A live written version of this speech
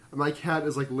My cat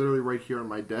is, like, literally right here on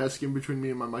my desk, in between me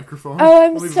and my microphone. Oh,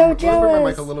 I'm so jealous. Let me bring my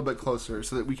mic a little bit closer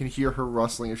so that we can hear her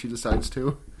rustling if she decides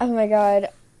to. Oh my god.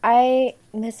 I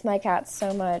miss my cat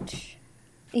so much.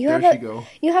 You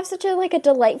have such a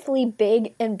delightfully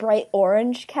big and bright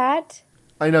orange cat.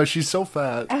 I know, she's so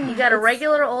fat. You got a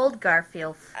regular old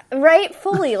Garfield. Right?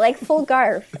 Fully, like full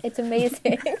Garf. It's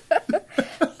amazing.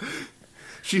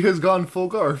 She has gone full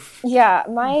Garf. Yeah,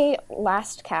 my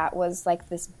last cat was like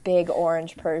this big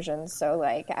orange Persian, so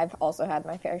like I've also had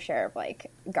my fair share of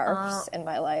like Garfs in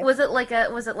my life. Was it like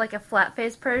a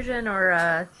flat-faced Persian or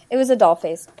a... It was a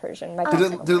doll-faced Persian.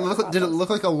 Did it look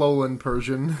like a lowland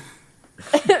Persian?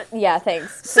 Yeah,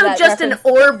 thanks. So just reference.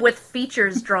 An orb with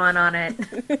features drawn on it.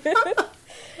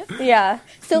 Yeah.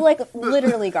 So like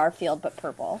literally Garfield but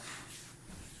purple.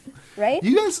 Right?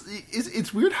 You guys,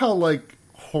 it's weird how like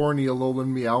horny a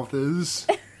lowland Meowth is.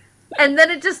 And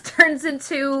then it just turns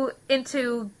into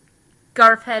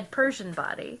Garf head Persian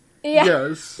body. Yeah.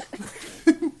 Yes.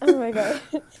 Oh my god.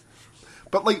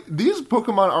 But like these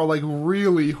Pokemon are like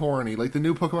really horny. Like the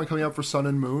new Pokemon coming out for Sun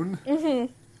and Moon.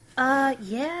 Mm-hmm.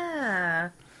 Yeah.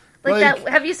 Like that.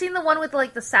 Have you seen the one with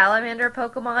like the salamander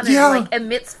Pokemon and like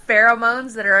emits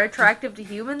pheromones that are attractive to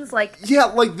humans? Like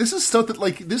this is stuff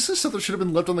that should have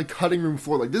been left on the cutting room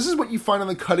floor. Like this is what you find on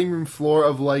the cutting room floor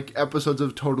of like episodes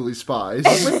of Totally Spies.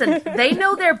 Listen, they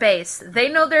know their base. They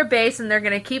know their base, and they're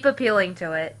going to keep appealing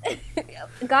to it.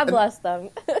 God bless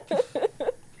them.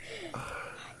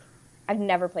 I've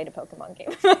never played a Pokemon game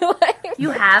in my life. You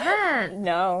haven't?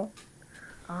 No.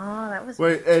 Oh, that was...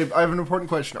 Wait, Abe, I have an important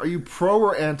question. Are you pro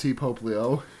or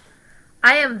anti-Poplio?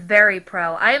 I am very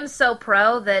pro. I am so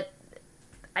pro that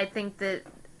I think that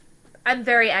I'm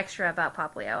very extra about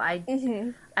Poplio.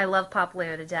 I love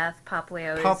Poplio to death.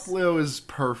 Poplio is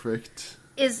perfect.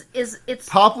 It's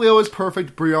Poplio is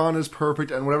perfect, Brionne is perfect,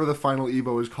 and whatever the final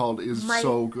Evo is called is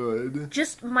so good.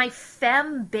 Just my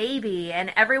femme baby,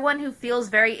 and everyone who feels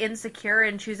very insecure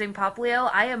in choosing Poplio,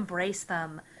 I embrace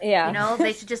them. Yeah. You know,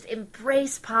 they should just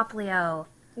embrace Poplio.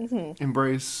 Mm-hmm.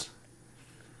 Embrace.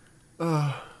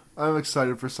 I'm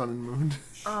excited for Sun and Moon.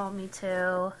 Oh, me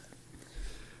too.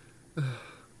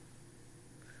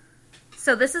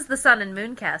 So this is the Sun and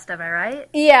Moon cast, am I right?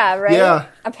 Yeah, right? Yeah.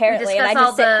 Apparently, and I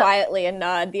just sit quietly and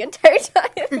nod the entire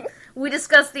time. We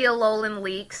discussed the Alolan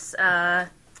leaks. Yeah,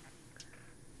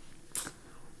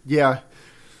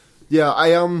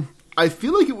 I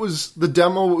feel like it was, the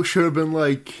demo should have been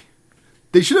like,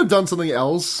 they should have done something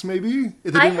else, maybe,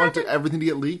 if they didn't want everything to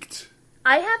get leaked.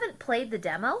 I haven't played the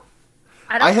demo.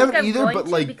 I haven't either, but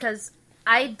like... because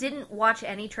I didn't watch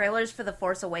any trailers for The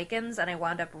Force Awakens, and I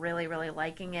wound up really, really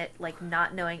liking it, like,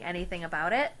 not knowing anything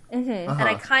about it. Mm-hmm. And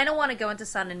I kind of want to go into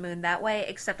Sun and Moon that way,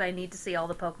 except I need to see all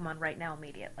the Pokemon right now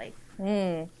immediately.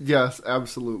 Mm. Yes,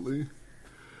 absolutely.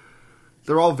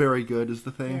 They're all very good, is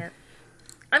the thing. Yeah.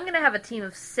 I'm going to have a team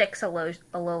of 6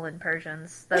 Alolan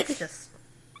Persians. That's just...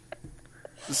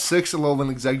 6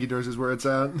 Alolan Exegutors is where it's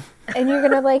at. And you're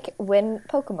going to, like, win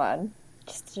Pokemon.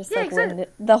 Just win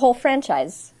the whole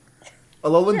franchise.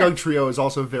 Alolan Dugtrio is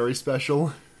also very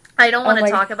special. I don't want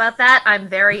to talk about that. I'm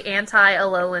very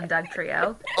anti-Alolan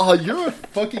Dugtrio. Oh, you're a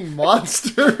fucking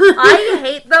monster. I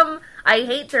hate them. I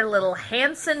hate their little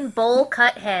Hanson bowl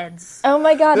cut heads. Oh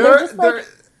my god, they're just like...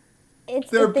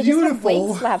 They're they beautiful. just have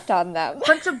weight slapped on them.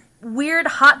 Bunch of weird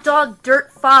hot dog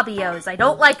dirt Fabios. I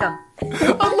don't like them.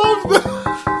 I love them.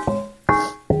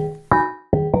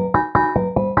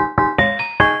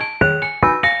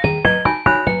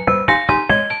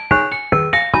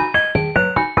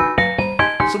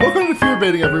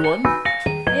 Baiting, everyone.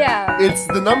 Yeah. It's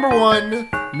the number one,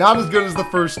 not as good as the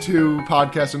first 2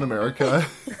 podcasts in America.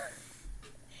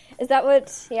 Is that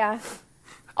what? Yeah.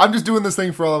 I'm just doing this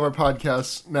thing for all of our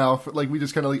podcasts now. We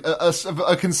just kind of like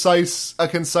a concise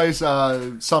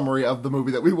summary of the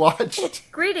movie that we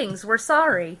watched. Greetings, we're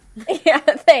sorry. Yeah,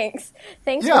 thanks.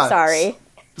 Thanks for sorry.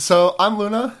 So I'm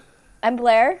Luna. I'm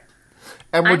Blair.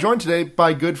 And we're joined today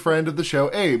by good friend of the show,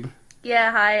 Abe.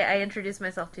 Yeah, hi. I introduced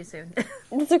myself too soon.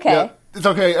 It's okay. Yeah, it's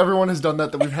okay. Everyone has done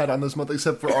that we've had on this month,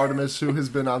 except for Artemis, who has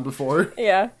been on before.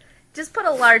 Yeah. Just put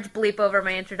a large bleep over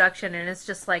my introduction, and it's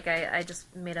just like I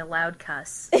just made a loud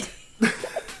cuss.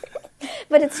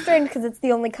 But it's strange, because it's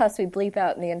the only cuss we bleep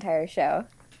out in the entire show.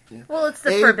 Yeah. Well, it's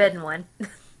the forbidden one.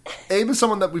 Abe is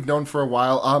someone that we've known for a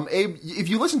while. Abe, if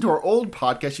you listen to our old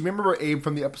podcast, you remember Abe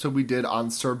from the episode we did on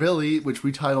Sir Billy, which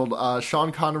we titled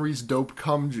Sean Connery's Dope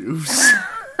Cum Juice.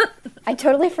 I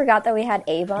totally forgot that we had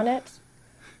Abe on it.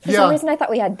 For some reason, I thought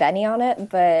we had Benny on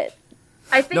it, but...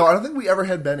 I don't think we ever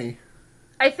had Benny.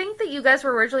 I think that you guys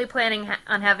were originally planning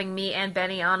on having me and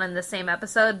Benny on in the same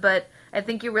episode, but I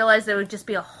think you realized there would just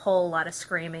be a whole lot of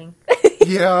screaming.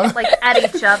 Yeah. Like,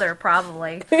 at each other,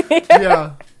 probably.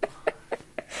 Yeah.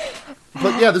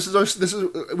 But yeah,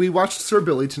 we watched Sir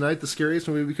Billy tonight, the scariest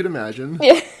movie we could imagine.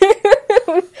 Yeah.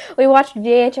 We watched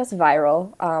VHS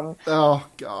Viral. Oh,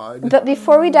 God. But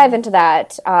before we dive into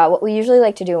that, what we usually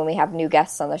like to do when we have new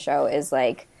guests on the show is,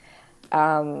 like,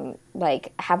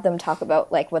 have them talk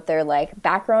about, like, what their, like,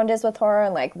 background is with horror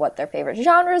and, like, what their favorite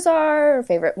genres are, or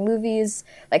favorite movies,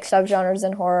 like, subgenres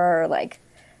in horror, or, like,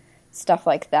 stuff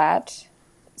like that.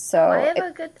 So I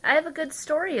have a good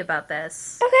story about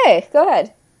this. Okay, go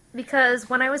ahead. Because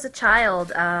when I was a child,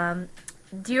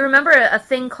 do you remember a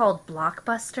thing called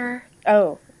Blockbuster?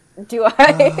 Oh, do I?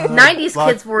 90s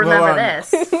kids will remember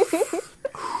this.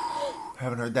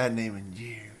 Haven't heard that name in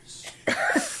years.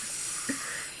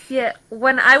 Yeah,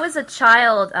 when I was a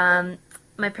child,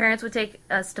 my parents would take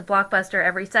us to Blockbuster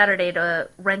every Saturday to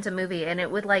rent a movie, and it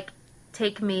would, like,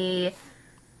 take me,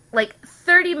 like,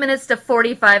 30 minutes to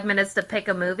 45 minutes to pick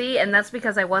a movie, and that's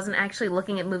because I wasn't actually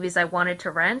looking at movies I wanted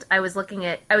to rent. I was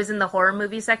in the horror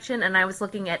movie section, and I was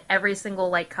looking at every single,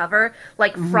 like, cover,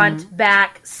 like, front,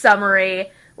 back,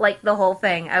 summary, like, the whole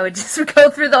thing. I would just go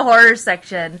through the horror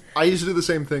section. I used to do the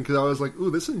same thing, because I was like,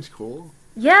 ooh, this seems cool.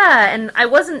 Yeah, and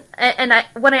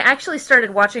when I actually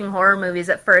started watching horror movies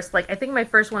at first, like, I think my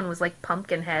first one was, like,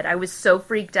 Pumpkinhead. I was so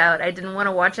freaked out, I didn't want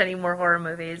to watch any more horror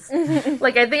movies.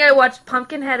 Like, I think I watched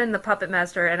Pumpkinhead and The Puppet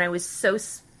Master, and I was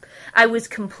spooked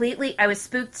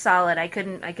solid. I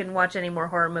couldn't watch any more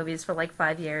horror movies for, like,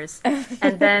 5 years.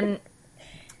 And then,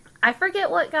 I forget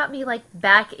what got me, like,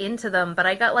 back into them, but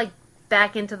I got, like,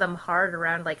 back into them hard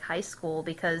around, like, high school,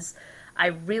 because I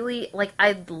really, like,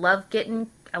 I love getting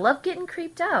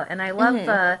creeped out, and I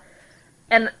love,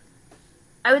 and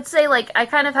I would say, like, I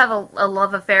kind of have a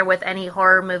love affair with any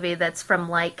horror movie that's from,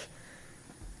 like,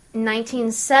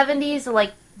 1970s or,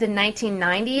 like, the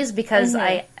 1990s, because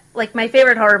like, my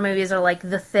favorite horror movies are, like,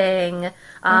 The Thing.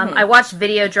 I watched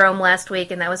Videodrome last week,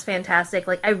 and that was fantastic.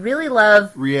 Like, I really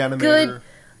love Reanimator.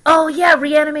 Oh, yeah,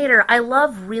 Reanimator. I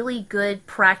love really good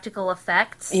practical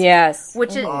effects. Yes.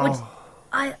 Which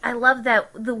I love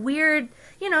that. The weird,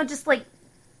 just, like,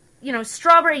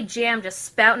 strawberry jam just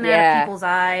spouting out of people's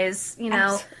eyes,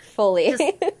 Fully.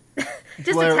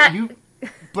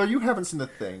 Blair, you haven't seen The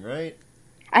Thing, right?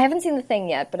 I haven't seen The Thing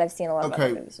yet, but I've seen a lot of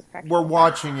other movies with practical. We're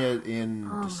watching it in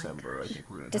December. I think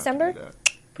we're going to December?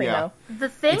 Yeah. The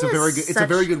Thing it's a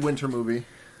very good winter movie.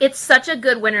 It's such a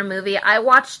good winter movie. I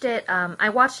watched it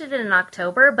in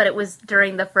October, but it was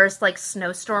during the first, like,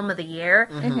 snowstorm of the year,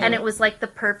 and it was, like, the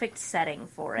perfect setting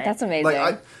for it. That's amazing.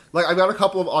 I've got a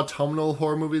couple of autumnal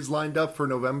horror movies lined up for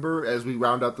November as we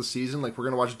round out the season. Like, we're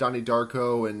going to watch Donnie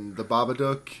Darko and The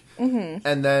Babadook.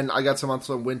 And then I got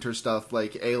some winter stuff,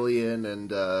 like Alien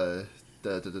and the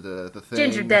Thing.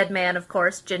 Ginger Dead Man, of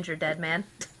course. Ginger Dead Man.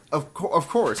 Of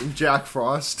course. And Jack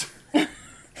Frost.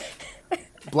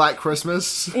 Black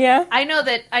Christmas. Yeah. I know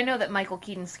that Michael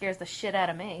Keaton scares the shit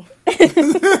out of me.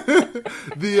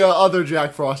 The other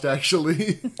Jack Frost,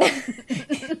 actually.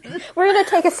 We're going to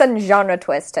take a sudden genre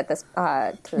twist at this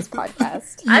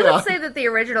podcast. I would say that the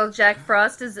original Jack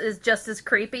Frost is just as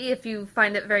creepy, if you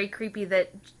find it very creepy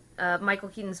that Michael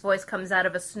Keaton's voice comes out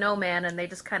of a snowman and they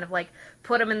just kind of, like,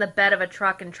 put him in the bed of a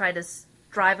truck and try to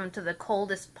drive him to the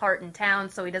coldest part in town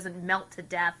so he doesn't melt to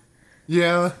death.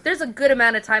 Yeah. There's a good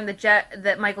amount of time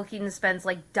that Michael Keaton spends,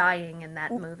 like, dying in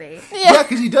that movie. Yeah,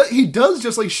 because he does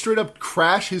just, like, straight up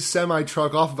crash his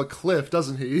semi-truck off of a cliff,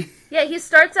 doesn't he? Yeah, he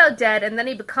starts out dead, and then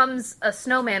he becomes a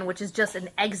snowman, which is just an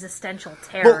existential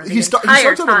terror. Well, he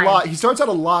starts out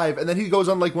alive, and then he goes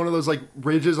on, like, one of those, like,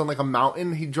 ridges on, like, a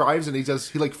mountain. He drives, and he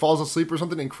like, falls asleep or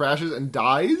something and crashes and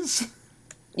dies.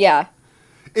 Yeah.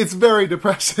 It's very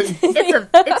depressing.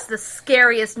 It's the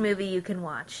scariest movie you can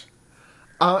watch.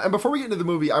 And before we get into the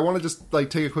movie, I want to just,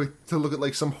 like, take a quick to look at,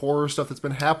 like, some horror stuff that's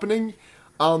been happening.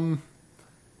 The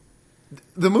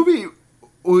movie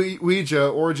Ouija,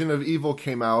 Origin of Evil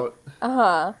came out.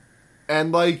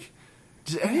 And, like,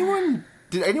 did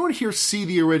anyone here see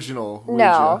the original Ouija?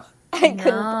 No.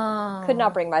 I could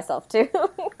not bring myself to.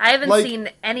 I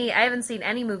haven't seen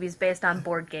any movies based on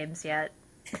board games yet.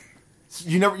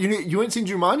 You ain't seen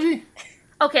Jumanji?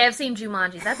 Okay, I've seen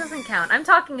Jumanji. That doesn't count. I'm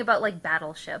talking about, like,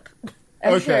 Battleship.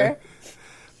 Okay. Sure.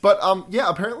 But, yeah,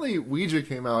 apparently Ouija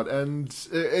came out, and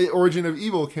Origin of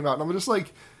Evil came out, and I'm just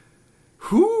like,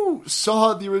 who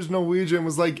saw the original Ouija and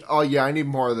was like, oh yeah, I need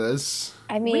more of this?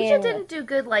 I mean... Ouija didn't do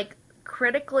good, like,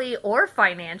 critically or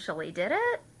financially, did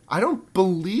it? I don't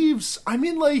believe so. I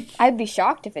mean, like... I'd be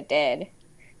shocked if it did.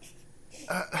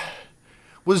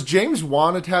 Was James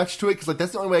Wan attached to it? Because, like,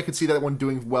 that's the only way I could see that one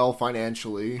doing well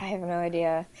financially. I have no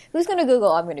idea. Who's going to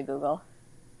Google? I'm going to Google.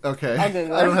 Okay. I'll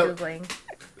Google. Googling.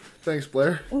 Thanks,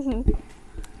 Blair.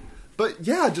 But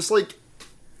yeah, just like,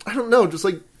 I don't know, just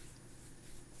like,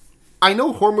 I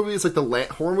know horror movies like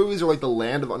horror movies are like the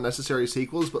land of unnecessary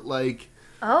sequels, but like,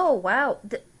 Oh wow,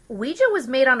 Ouija was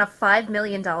made on a $5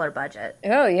 million budget.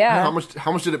 Oh yeah.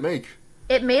 how much did it make?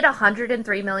 It made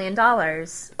 $103 million.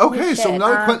 Okay, so shit.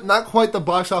 not quite the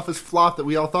box office flop that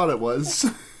we all thought it was.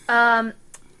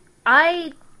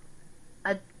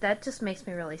 That just makes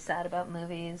me really sad about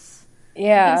movies.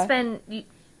 Yeah.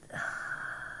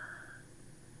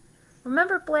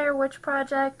 Remember Blair Witch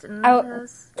Project and Oh.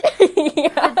 those?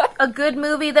 Yeah. A good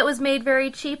movie that was made very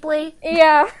cheaply?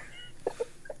 Yeah.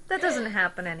 That doesn't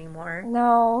happen anymore.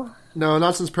 No. No,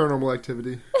 not since Paranormal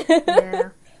Activity. Yeah.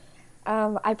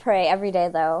 I pray every day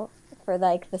though for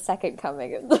like the second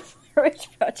coming of the Blair Witch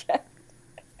Project.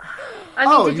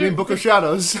 I mean, You mean Book of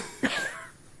Shadows?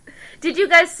 Did you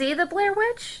guys see the Blair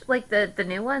Witch? Like the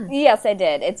new one? Yes, I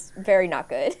did. It's very not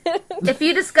good. If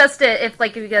you discussed it, if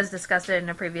you guys discussed it in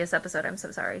a previous episode, I'm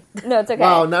so sorry. No, it's okay.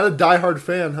 Wow, not a diehard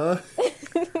fan, huh?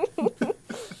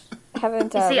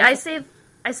 Haven't. See, I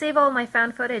save all my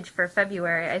found footage for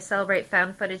February. I celebrate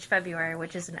Found Footage February,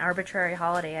 which is an arbitrary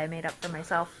holiday I made up for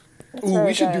myself. Ooh, very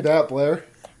we should do good. that, Blair.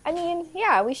 I mean,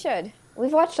 yeah, we should.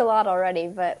 We've watched a lot already,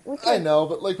 but we I can. know,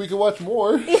 but like we could watch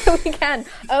more. Yeah, we can.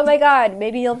 Oh my god,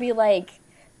 maybe you'll be like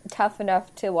tough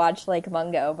enough to watch Lake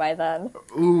Mungo by then.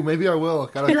 Ooh, maybe I will.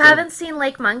 You haven't seen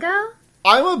Lake Mungo?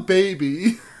 I'm a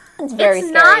baby. It's very It's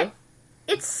scary. not.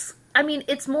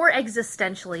 It's more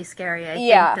existentially scary, I think,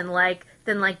 Yeah. than like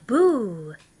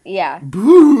Boo. Yeah.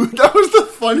 Boo! That was the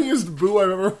funniest boo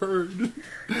I've ever heard.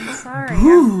 Sorry.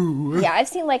 Boo! Yeah, I've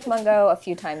seen Lake Mungo a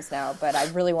few times now, but I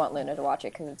really want Luna to watch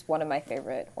it because it's one of my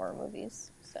favorite horror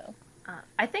movies. So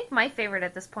I think my favorite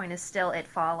at this point is still It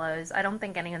Follows. I don't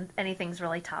think anything's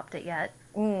really topped it yet.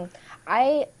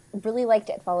 I really liked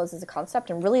It Follows as a concept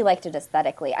and really liked it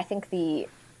aesthetically. I think the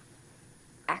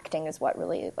acting is what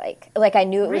really like I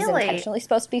knew it was Really? intentionally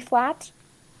supposed to be flat,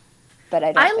 but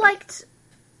I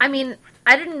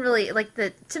didn't really like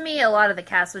to me a lot of the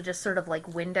cast was just sort of like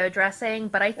window dressing,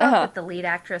 but I thought that the lead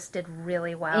actress did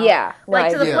really well. Yeah,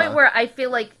 like to the Yeah. point where I feel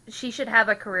like she should have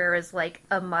a career as like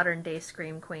a modern day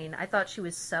scream queen. I thought she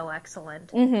was so excellent.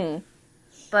 Mm-hmm.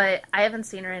 But I haven't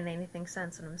seen her in anything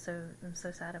since, and I'm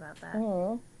so sad about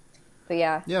that. But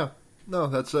yeah. Yeah. No,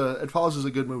 that's It Follows is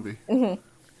a good movie. Yeah,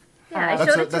 I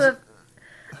That's showed a- it to that's-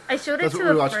 a. I showed it That's to what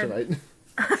we a watched friend.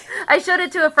 tonight. I showed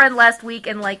it to a friend last week,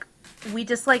 and like we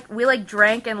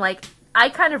drank, and like I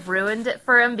kind of ruined it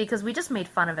for him because we just made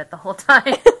fun of it the whole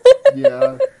time.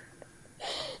 Yeah.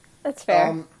 That's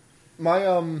fair.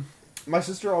 My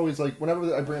sister always like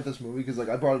whenever I bring up this movie because like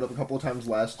I brought it up a couple of times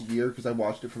last year because I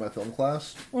watched it for my film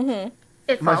class.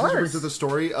 It My sister brings follows. up the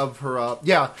story of her.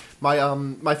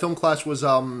 My film class was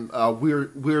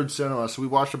weird cinema, so we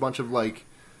watched a bunch of like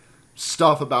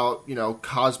stuff about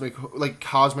cosmic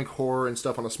horror and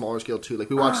stuff on a smaller scale too. Like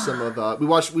we watched some of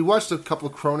we watched a couple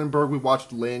of Cronenberg. We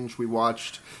watched Lynch. We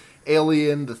watched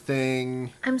Alien, The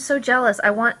Thing. I'm so jealous. I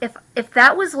want if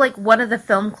that was like one of the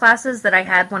film classes that I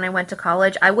had when I went to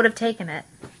college, I would have taken it.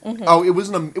 Oh, it was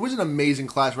an amazing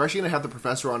class. We're actually gonna have the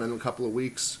professor on in a couple of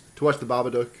weeks to watch The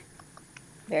Babadook.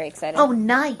 Very exciting. Oh,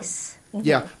 nice.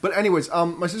 Yeah, but anyways,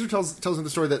 my sister tells me the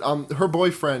story that her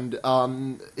boyfriend,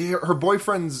 her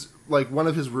boyfriend's like one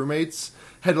of his roommates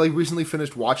had like recently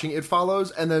finished watching It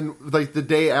Follows, and then like the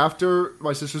day after,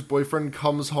 my sister's boyfriend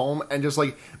comes home and just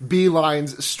like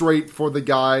beelines straight for the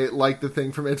guy like the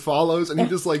thing from It Follows, and he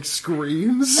just like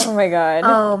screams. Oh my god.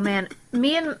 Oh man,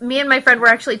 me and my friend were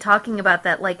actually talking about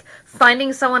that, like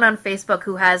finding someone on Facebook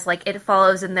who has like It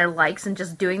Follows in their likes and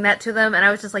just doing that to them, and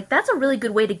I was just like, that's a really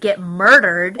good way to get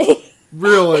murdered.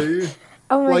 Really,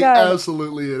 Oh my like god.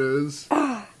 absolutely it is.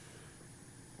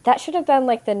 That should have been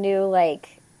like the new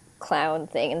like clown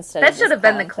thing instead That of should this have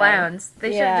been the clown clowns. They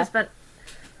should Yeah. have just been.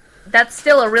 That's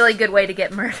still a really good way to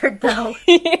get murdered, though.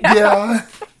 Yeah.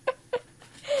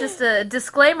 Just a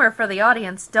disclaimer for the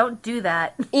audience: don't do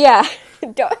that. thing. Yeah.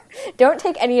 don't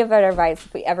take any of our advice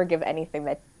if we ever give anything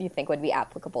that you think would be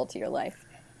applicable to your life.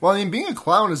 Well, I mean, being a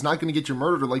clown is not going to get you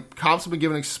murdered. Like, cops have been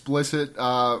given explicit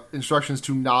instructions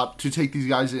to take these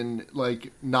guys in,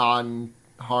 like,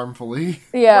 non-harmfully.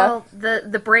 Yeah. Well,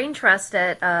 the brain trust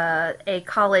at a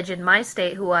college in my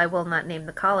state, who I will not name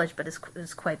the college, but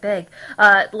is quite big,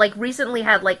 like recently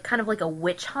had like kind of like a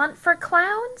witch hunt for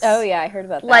clowns. Oh yeah, I heard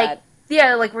about Like that.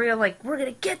 yeah, like we're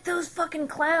gonna get those fucking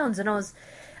clowns, and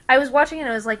I was watching it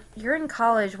and I was like, you're in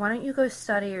college, why don't you go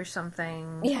study or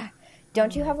something? Yeah.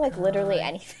 Don't you have like literally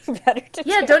anything better to do?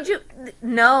 Yeah, don't you?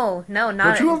 No, not.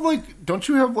 Don't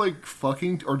you have like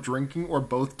fucking or drinking or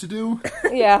both to do?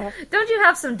 Yeah. Don't you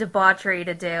have some debauchery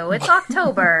to do? It's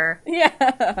October.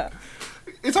 Yeah.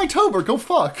 It's October. Go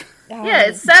fuck. Yeah,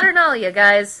 it's Saturnalia,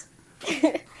 guys.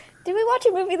 Did we watch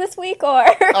a movie this week, or?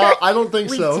 I don't think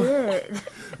We so. did.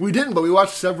 We didn't, but we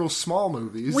watched several small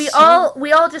movies. We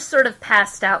all just sort of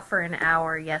passed out for an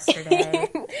hour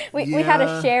yesterday. we had a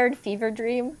Yeah. shared fever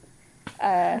dream.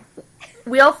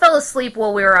 We all fell asleep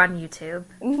while we were on YouTube.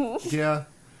 Yeah.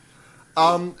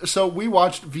 So we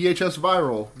watched VHS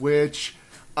Viral, which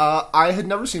I had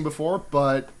never seen before,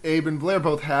 but Abe and Blair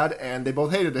both had, and they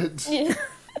both hated it.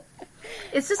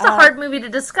 It's just a hard movie to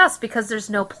discuss because there's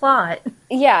no plot.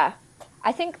 Yeah,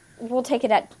 I think we'll take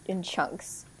it in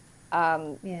chunks.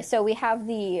 Yeah. So we have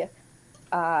the.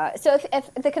 So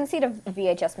if the conceit of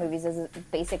VHS movies is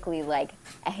basically like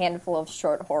a handful of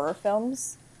short horror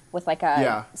films with like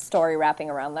a story wrapping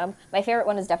around them. My favorite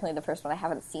one is definitely the first one. I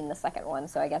haven't seen the second one,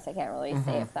 so I guess I can't really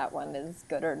say if that one is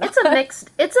good or not.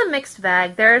 It's a mixed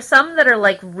bag. There are some that are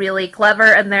like really clever,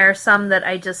 and there are some that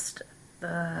I just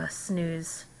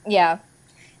snooze. Yeah.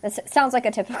 This sounds like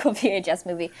a typical VHS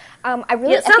movie.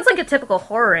 It sounds like a typical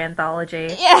horror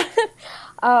anthology. Yeah.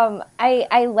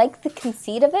 I like the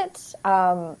conceit of it.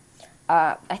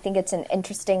 I think it's an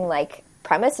interesting like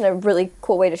premise and a really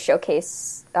cool way to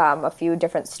showcase a few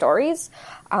different stories.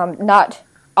 Not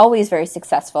always very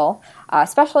successful,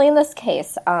 especially in this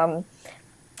case. So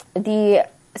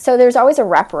there's always a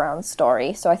wraparound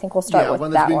story. So I think we'll start with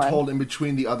one that that's being one. told in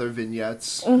between the other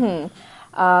vignettes.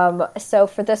 So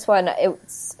for this one,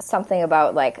 it's something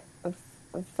about like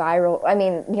viral. I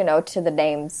mean, to the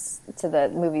names, to the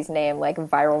movie's name, like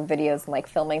viral videos and like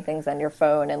filming things on your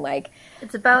phone and like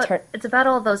It's about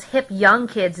all those hip young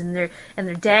kids and their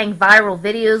dang viral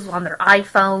videos on their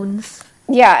iPhones.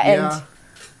 and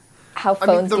how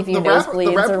phones give you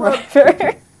nosebleeds or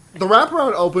whatever. The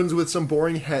wraparound opens with some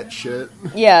boring het shit.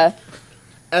 Yeah.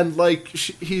 And like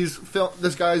he's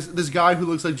this guy who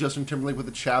looks like Justin Timberlake with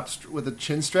a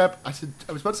chin strap. I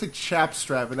was about to say chap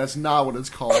strap, and that's not what it's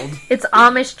called. It's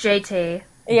Amish JT.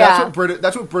 Yeah.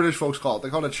 That's what British folks call it. They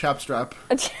call it a chap strap.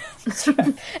 It's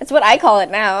what I call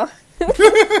it now.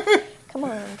 Come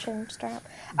on, chin strap.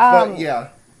 But yeah,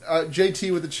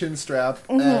 JT with a chin strap,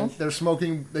 and they're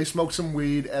smoking. They smoke some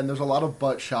weed, and there's a lot of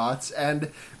butt shots,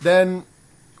 and then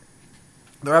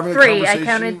they're having a conversation. I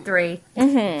counted 3.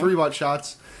 3 butt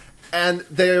shots. And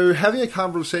they're having a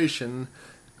conversation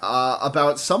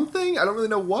about something. I don't really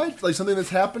know what. Like, something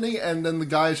that's happening. And then the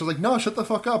guy's just like, no, shut the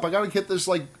fuck up. I gotta get this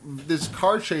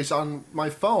car chase on my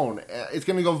phone. It's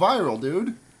gonna go viral,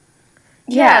 dude.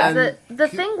 Yeah, And the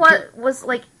thing was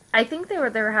like, I think they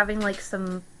were having like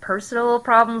some personal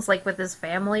problems like with his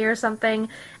family or something,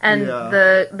 and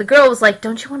the girl was like,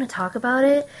 don't you want to talk about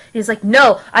it? And he's like,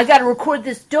 no, I gotta record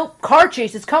this dope car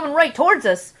chase. It's coming right towards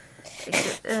us.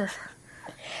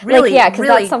 Really, because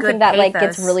really that's something good that like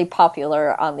pathos. gets really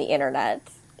popular on the internet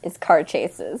is car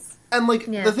chases. And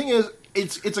the thing is,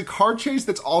 it's a car chase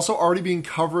that's also already being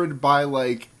covered by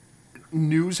like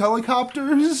news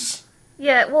helicopters.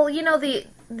 Yeah, well,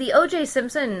 the O.J.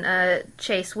 Simpson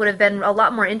chase would have been a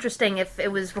lot more interesting if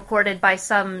it was recorded by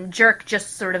some jerk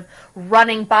just sort of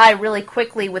running by really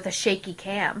quickly with a shaky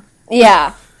cam.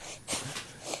 Yeah.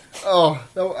 Oh,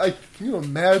 no, can you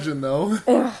imagine though?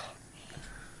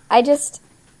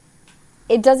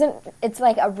 It's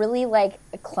like a really like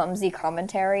clumsy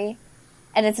commentary,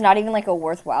 and it's not even like a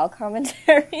worthwhile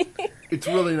commentary. It's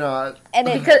really not. And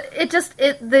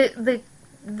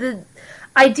The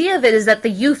idea of it is that the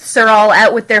youths are all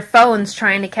out with their phones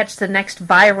trying to catch the next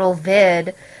viral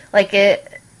vid.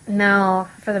 No,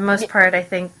 for the most part, I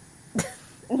think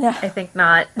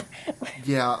not.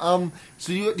 Yeah. So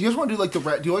do you guys want to do like do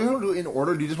you want to do it in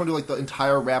order? Or do you just want to do like the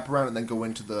entire wraparound and then go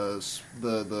into the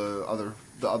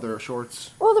other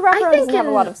shorts? well, the wraparound doesn't have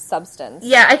a lot of substance.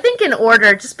 Yeah, I think in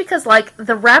order, just because like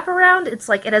the wraparound, it's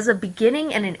like it has a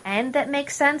beginning and an end that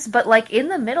makes sense, but like in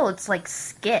the middle, it's like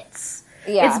skits.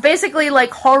 Yeah. It's basically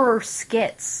like horror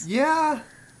skits. Yeah.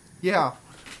 Yeah.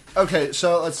 Okay,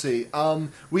 so let's see.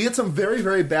 We get some very,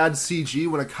 very bad CG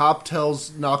when a cop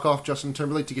tells knockoff Justin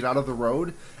Timberlake to get out of the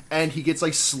road, and he gets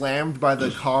like slammed by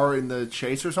the car in the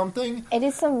chase or something. It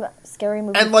is some scary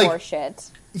movie And, like, horror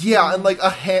shit. Yeah, and like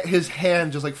his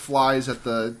hand just like flies at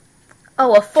the.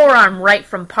 Oh, a forearm right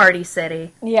from Party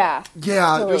City. Yeah.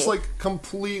 Yeah, Really. just like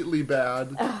completely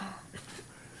bad.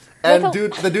 And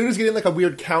the dude is getting like a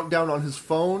weird countdown on his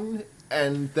phone,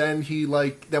 and then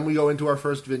then we go into our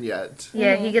first vignette.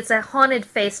 Yeah, he gets a haunted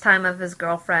FaceTime of his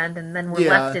girlfriend, and then we're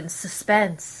left in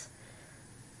suspense.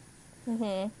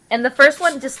 Mm-hmm. And the first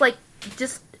one just like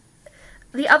just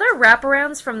the other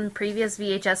wraparounds from previous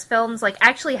VHS films, like,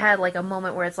 actually had, like, a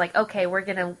moment where it's like, okay, we're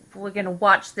gonna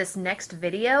watch this next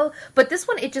video, but this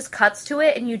one, it just cuts to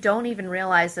it, and you don't even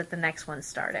realize that the next one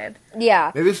started.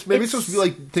 Yeah. Maybe it's supposed to be,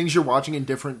 like, things you're watching in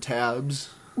different tabs.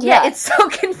 Yeah, it's so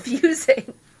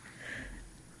confusing.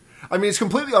 I mean, it's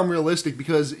completely unrealistic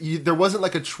because there wasn't,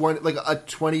 like, a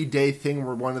 20-day thing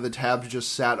where one of the tabs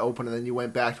just sat open and then you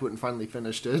went back to it and finally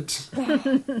finished it.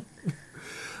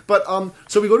 But,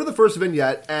 so we go to the first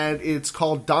vignette, and it's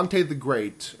called Dante the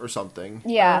Great, or something.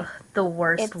 Yeah. Ugh, the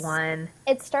worst one.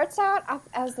 It starts out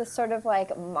as this sort of,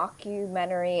 like,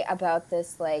 mockumentary about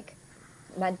this, like,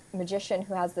 magician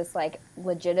who has this, like,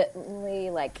 legitimately,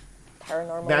 like,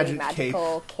 paranormally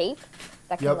magical cape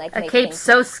that can, like, a make cape things...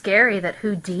 so scary that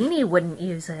Houdini wouldn't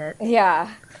use it.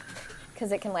 Yeah.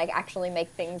 Because it can, like, actually make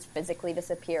things physically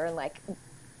disappear and, like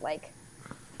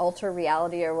alter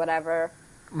reality or whatever.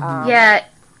 Yeah,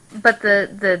 but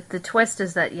the twist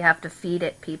is that you have to feed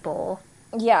it people.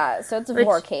 Yeah, so it's a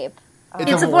vor cape.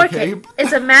 It's a vor cape.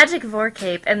 It's a magic vor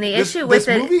cape, and the issue with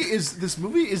this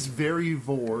movie is very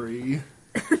vory.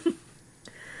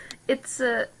 It's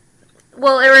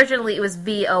well, originally it was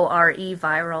VORE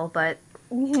viral, but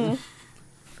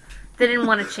they didn't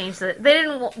want to change the. They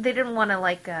didn't want to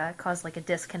like cause like a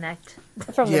disconnect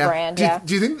from the brand.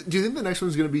 Do you think the next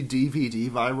one's going to be DVD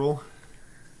viral?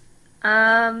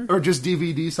 Or just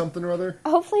DVD something or other?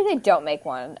 Hopefully they don't make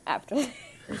one after.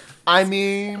 I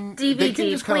mean, DVD, they can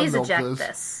just please milk eject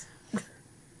this.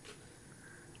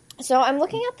 So I'm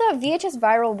looking at the VHS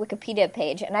Viral Wikipedia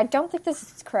page, and I don't think this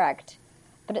is correct,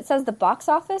 but it says the box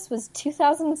office was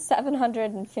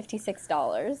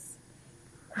 $2,756.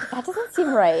 That doesn't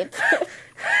seem right.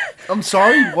 I'm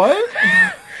sorry, what?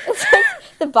 It says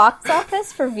the box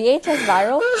office for VHS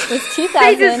Viral was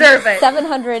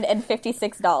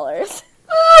 $2,756.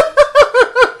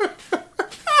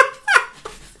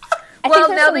 Well,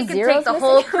 now they can take the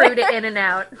whole crew to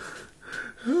In-N-Out.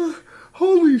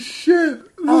 Holy shit.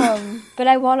 But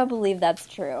I want to believe that's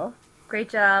true. Great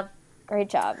job. Great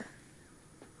job.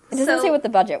 It doesn't say what the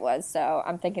budget was, so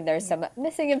I'm thinking there's some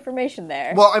missing information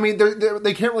there. Well, I mean,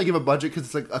 they can't really give a budget because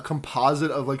it's like a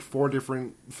composite of like 4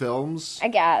 different films. I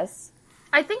guess.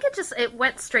 I think it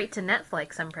went straight to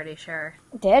Netflix, I'm pretty sure.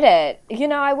 Did it?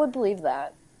 I would believe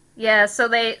that. Yeah, so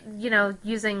they,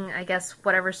 using, I guess,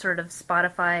 whatever sort of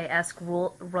Spotify-esque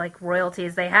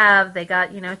royalties they have, they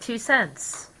got, 2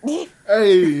 cents.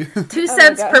 Hey! 2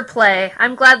 cents per play.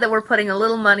 I'm glad that we're putting a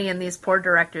little money in these poor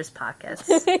directors' pockets.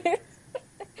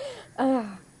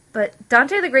 But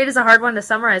Dante the Great is a hard one to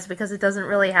summarize because it doesn't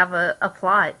really have a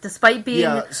plot, despite being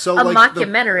a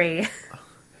mockumentary.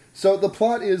 So the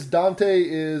plot is Dante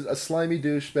is a slimy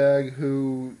douchebag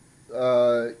who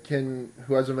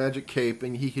has a magic cape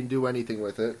and he can do anything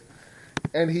with it,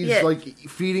 and he's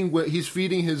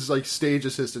feeding his like stage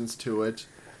assistants to it.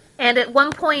 And at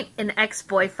one point, an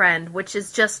ex-boyfriend, which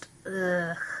is just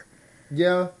ugh.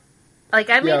 Yeah. Like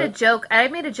I made a joke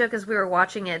as we were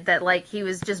watching it that like he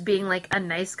was just being like a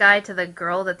nice guy to the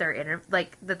girl that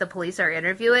that the police are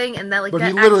interviewing, and that like. But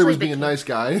he literally was being a nice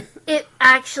guy. It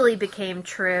actually became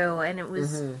true, and it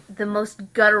was the most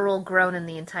guttural groan in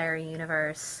the entire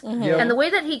universe. Mm-hmm. Yep. And the way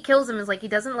that he kills him is like he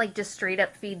doesn't like just straight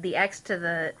up feed the ex to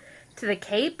the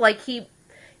cape. Like he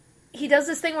does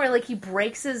this thing where like he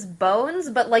breaks his bones,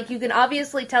 but like you can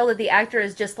obviously tell that the actor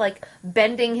is just like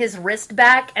bending his wrist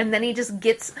back, and then he just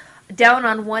gets down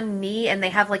on one knee, and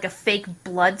they have like a fake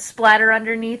blood splatter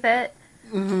underneath it.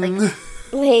 Like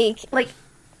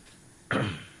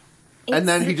and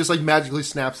then he just like magically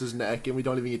snaps his neck, and we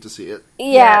don't even get to see it.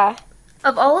 Yeah.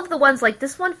 Of all of the ones, like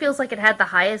this one feels like it had the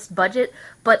highest budget,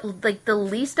 but like the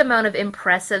least amount of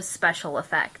impressive special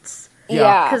effects.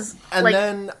 Yeah.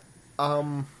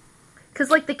 Because,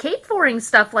 like, the cape foring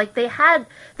stuff, like, they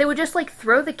would just, like,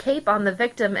 throw the cape on the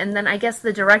victim, and then I guess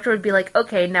the director would be like,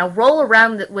 okay, now roll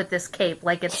around with this cape,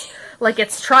 like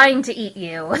it's trying to eat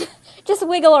you. Just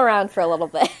wiggle around for a little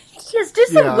bit. Just do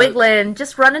some wiggling,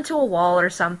 just run into a wall or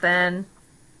something.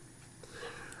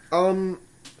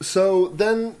 So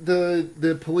then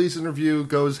the police interview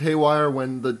goes haywire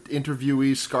when the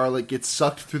interviewee, Scarlett, gets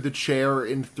sucked through the chair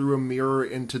and through a mirror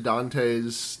into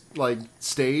Dante's, like,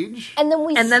 stage. And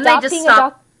then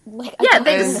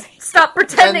they stop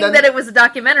pretending that it was a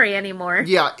documentary anymore.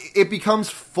 Yeah, it becomes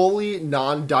fully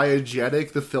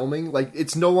non-diegetic, the filming. Like,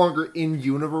 it's no longer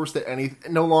in-universe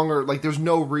there's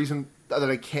no reason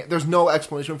that there's no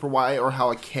explanation for why or how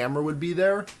a camera would be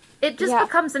there. It just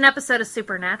becomes an episode of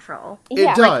Supernatural.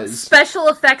 It does. Like, special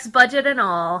effects budget and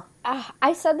all.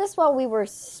 I said this while we were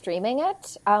streaming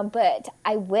it, but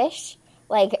I wish,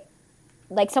 like,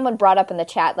 like someone brought up in the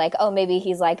chat, like, oh, maybe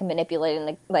he's like manipulating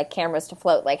the like cameras to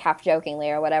float, like half jokingly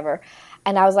or whatever.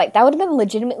 And I was like, that would have been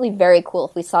legitimately very cool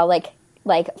if we saw like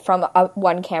from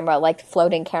one camera, like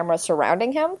floating camera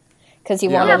surrounding him because he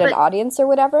wanted an audience or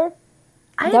whatever.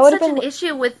 I had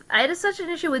such an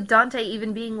issue with Dante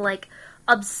even being like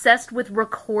obsessed with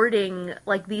recording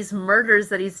like these murders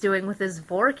that he's doing with his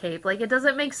Vorcape. Like, it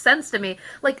doesn't make sense to me.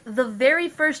 Like, the very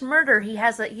first murder, he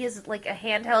has like a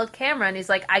handheld camera and he's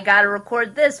like, I gotta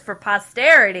record this for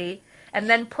posterity, and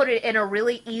then put it in a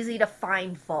really easy to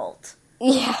find vault.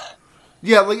 Yeah.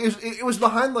 Yeah, like, it was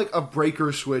behind, like, a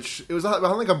breaker switch. It was behind,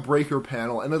 like, a breaker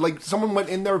panel. And, like, someone went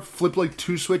in there, flipped, like,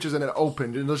 2 switches, and it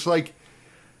opened. And it's like...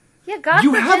 Yeah, God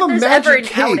you forbid have a there's ever an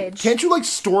magic cape. outage. Can't you, like,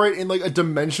 store it in, like, a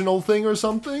dimensional thing or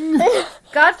something?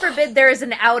 God forbid there is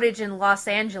an outage in Los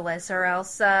Angeles, or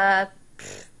else,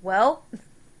 well...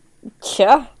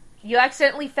 Yeah. You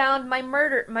accidentally found my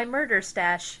murder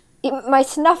stash. My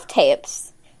snuff tapes.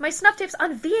 My snuff tapes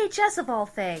on VHS of all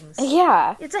things.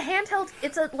 Yeah. It's a handheld,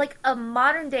 it's a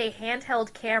modern day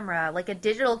handheld camera, like a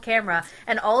digital camera,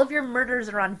 and all of your murders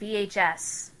are on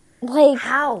VHS. Like...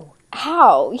 How?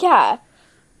 Yeah.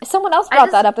 Someone else brought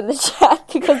that up in the chat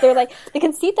because they're like, the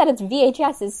conceit that it's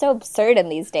VHS is so absurd in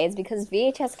these days because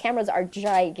VHS cameras are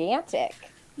gigantic.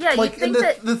 Yeah, like, you think and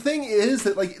that... the thing is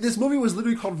that, like, this movie was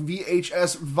literally called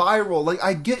VHS Viral. Like,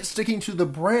 I get sticking to the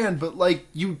brand, but, like,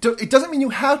 it doesn't mean you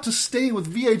have to stay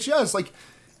with VHS. Like,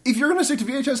 if you're gonna stick to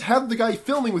VHS, have the guy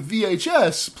filming with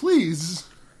VHS, please.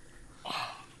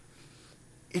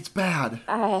 It's bad.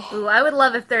 Ooh, I would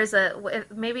love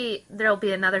if maybe there'll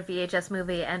be another VHS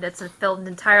movie and it's filmed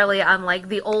entirely on, like,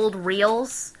 the old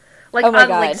reels. Like, oh my on,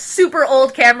 God. like, super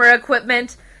old camera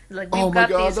equipment. Like, oh my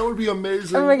God, that would be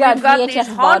amazing. Oh my God, we've got VHS these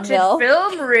haunted vaudeville.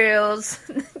 film reels.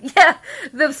 Yeah,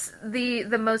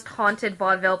 the most haunted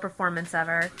vaudeville performance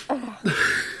ever.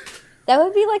 That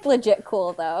would be, like, legit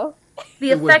cool, though.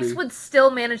 The effects would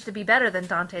still manage to be better than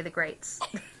Dante the Great's.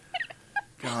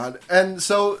 God. And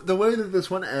so the way that this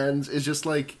one ends is just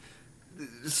like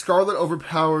Scarlet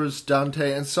overpowers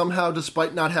Dante, and somehow,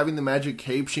 despite not having the magic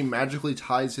cape, she magically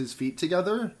ties his feet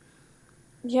together.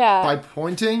 Yeah. By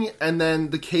pointing, and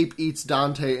then the cape eats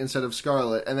Dante instead of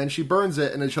Scarlet, and then she burns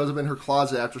it, and it shows up in her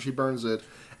closet after she burns it,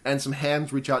 and some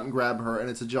hands reach out and grab her, and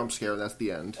it's a jump scare, and that's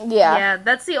the end. Yeah. Yeah,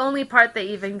 that's the only part that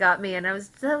even got me, and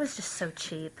that was just so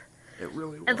cheap. It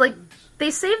really was. And, like, they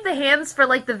saved the hands for,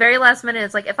 like, the very last minute.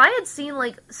 It's like, if I had seen,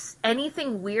 like,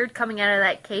 anything weird coming out of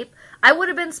that cape, I would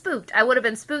have been spooked. I would have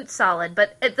been spooked solid.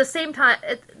 But at the same time,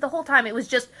 the whole time, it was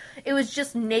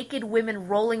just naked women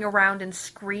rolling around and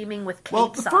screaming with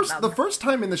capes on them. The first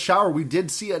time in the shower, we did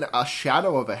see a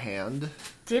shadow of a hand.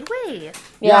 Did we?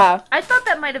 Yeah. I thought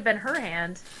that might have been her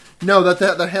hand. No,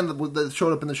 that hand that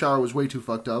showed up in the shower was way too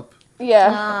fucked up.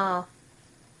 Yeah. Oh.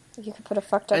 You could put a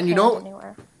fucked up And you hand don't-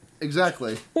 anywhere.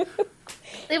 Exactly.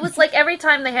 It was like every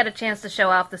time they had a chance to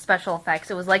show off the special effects,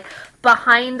 it was like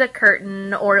behind a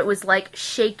curtain, or it was like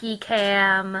shaky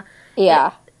cam.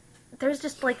 Yeah. There's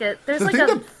just like a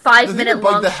The 5 thing minute that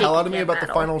bugged long the hell out of shaky me cam about the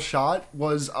battle. final shot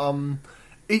was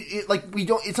it's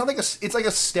not like it's like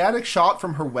a static shot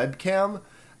from her webcam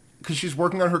because she's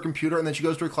working on her computer, and then she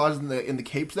goes to her closet in the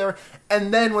cape's there,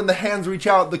 and then when the hands reach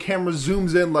out, the camera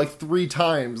zooms in like 3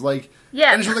 times, like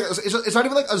Yeah. and it's, just like, it's not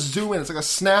even like a zoom in, it's like a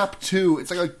snap to, it's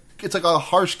like a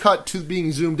harsh cut to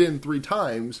being zoomed in 3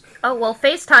 times. Oh, well,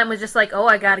 FaceTime was just like, oh,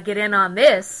 I gotta get in on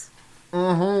this.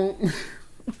 Mm-hmm.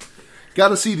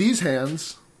 Gotta see these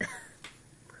hands.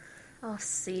 Oh,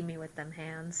 see me with them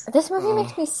hands. This movie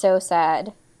makes me so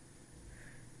sad.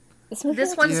 This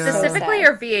One Yeah. specifically,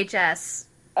 or VHS?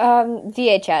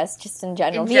 VHS, just in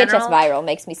general. In general? VHS Viral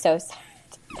makes me so sad.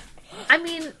 I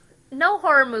mean, no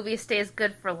horror movie stays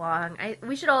good for long.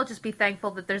 We should all just be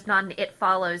thankful that there's not an It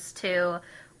Follows 2,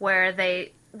 where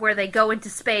they go into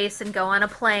space and go on a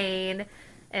plane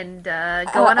and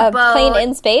go on a boat. Plane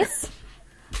in space?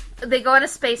 They go on a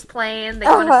space plane. They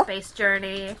go on a space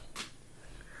journey.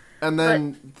 And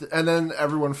then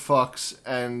everyone fucks,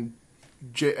 and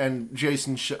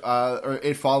Jason or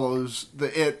It Follows,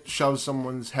 It shoves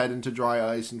someone's head into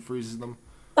dry ice and freezes them.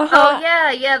 Oh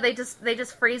yeah. They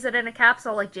just freeze it in a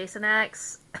capsule like Jason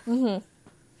X. Mm-hmm.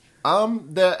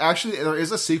 There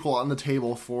is a sequel on the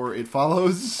table for It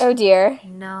Follows. Oh dear.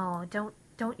 No,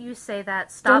 don't you say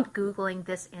that. Stop Googling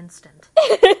this instant.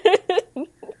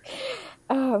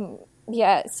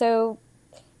 Yeah, so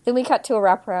then we cut to a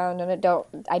wraparound, and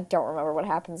I don't remember what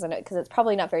happens in it, because it's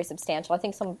probably not very substantial. I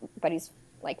think somebody's,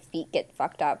 like, feet get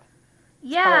fucked up.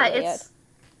 Yeah, probably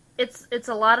it's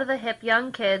a lot of the hip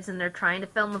young kids, and they're trying to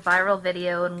film a viral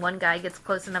video, and one guy gets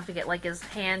close enough to get, like, his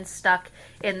hand stuck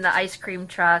in the ice cream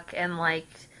truck, and, like,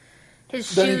 his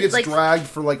Then he shoes, gets like, dragged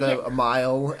for like a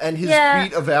mile, and his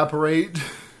feet evaporate.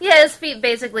 Yeah, his feet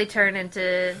basically turn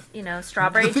into,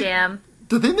 strawberry jam.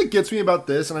 The thing that gets me about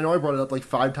this, and I know I brought it up like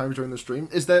 5 times during the stream,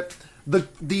 is that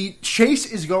the chase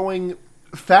is going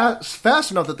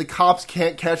fast enough that the cops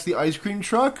can't catch the ice cream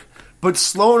truck, but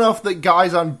slow enough that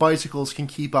guys on bicycles can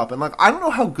keep up. And like, I don't know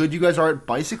how good you guys are at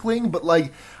bicycling, but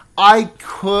like, I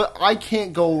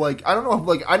can't go like, I don't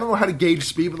know how to gauge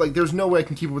speed, but like, there's no way I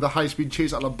can keep up with a high speed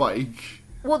chase on a bike.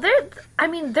 Well, there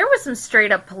was some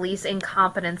straight up police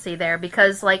incompetency there,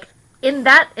 because like, in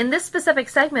this specific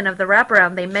segment of the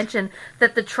wraparound, they mention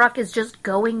that the truck is just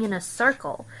going in a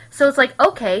circle. So it's like,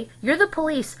 okay, you're the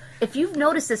police. If you've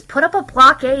noticed this, put up a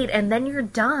blockade and then you're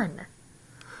done.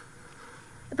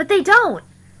 But they don't.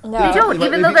 No. They don't,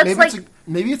 even though that's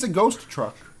maybe it's a ghost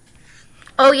truck.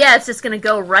 Oh yeah, it's just gonna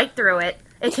go right through it.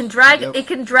 It can drag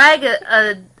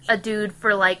a dude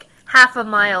for like half a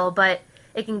mile, but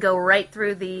it can go right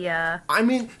through the. I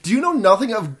mean, do you know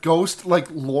nothing of ghost like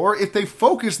lore? If they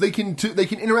focus, they can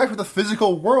interact with the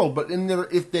physical world, but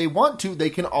if they want to, they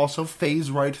can also phase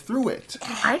right through it.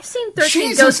 I've seen 13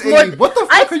 Jesus, Ghosts more. what the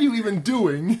fuck are you even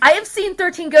doing? I have seen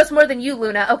 13 Ghosts more than you,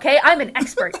 Luna. Okay, I'm an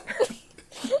expert.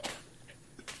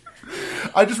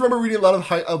 I just remember reading a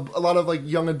lot of like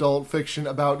young adult fiction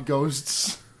about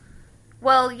ghosts.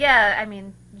 Well, yeah, I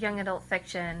mean, young adult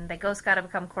fiction. The ghost got to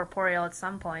become corporeal at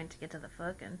some point to get to the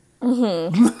fucking.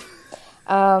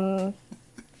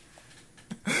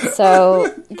 So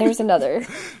there's another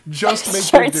Just make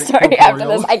short story after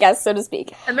this, I guess, so to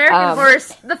speak.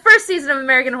 The first season of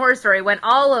American Horror Story went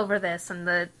all over this on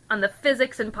the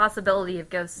physics and possibility of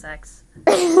ghost sex.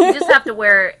 You just have to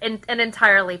wear an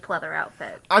entirely pleather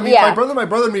outfit. I mean, my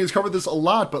brother and me has covered this a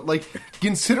lot, but like,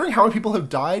 considering how many people have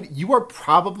died, you are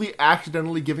probably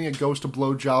accidentally giving a ghost a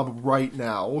blowjob right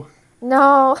now.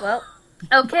 No. Well,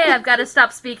 okay, I've got to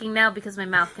stop speaking now because my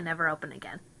mouth can never open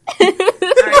again. All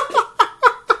right.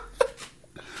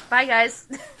 Bye, guys.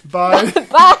 Bye.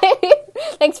 Bye.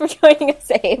 Thanks for joining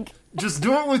us, Abe. Just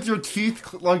do it with your teeth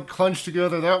clenched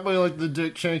together. That way, like, the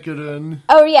dick can't get in.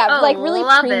 Oh yeah, like really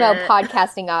primo it.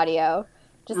 podcasting audio.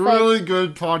 Just really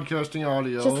good podcasting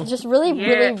audio. Just really,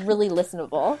 really, really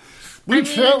listenable. We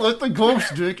can't let the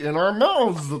ghost dick in our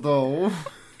mouths, though.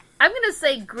 I'm gonna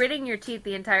say gritting your teeth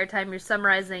the entire time you're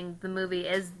summarizing the movie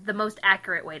is the most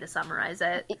accurate way to summarize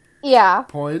it. Yeah.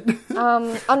 Point. On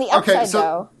the upside,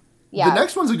 though. Yeah. The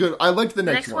next one's a good. I liked the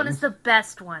next one. The next one is the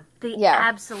best one. The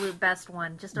absolute best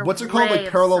one. Just a What's it called? Like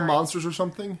Parallel Monsters or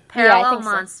something? Parallel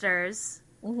Monsters.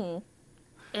 So. Mm-hmm.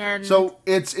 And so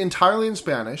it's entirely in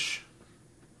Spanish,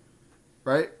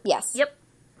 right? Yes. Yep.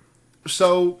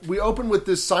 So we open with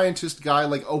this scientist guy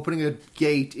like opening a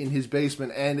gate in his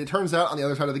basement, and it turns out on the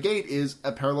other side of the gate is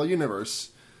a parallel universe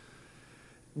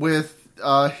with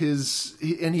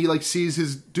he like sees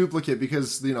his duplicate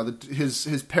because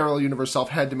his parallel universe self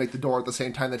had to make the door at the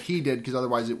same time that he did because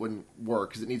otherwise it wouldn't work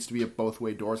because it needs to be a both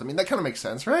way doors. I mean that kind of makes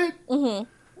sense, right? Mm-hmm.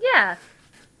 Yeah,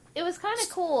 it was kind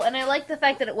of cool, and I liked the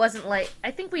fact that it wasn't like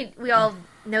I think we all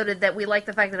noted that we liked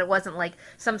the fact that it wasn't like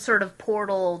some sort of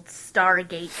portal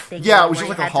Stargate thing. Yeah, it was just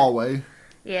like a hallway.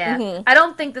 Yeah, I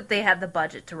don't think that they had the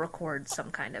budget to record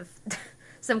some kind of.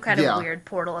 Some kind of weird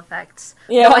portal effects.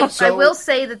 Yeah. I will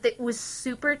say that it was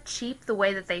super cheap the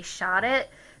way that they shot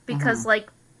it because, like,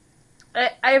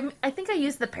 I think I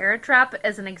used The Parent Trap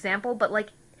as an example, but like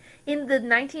in the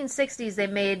 1960s they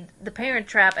made The Parent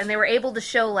Trap and they were able to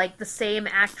show like the same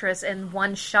actress in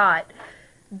one shot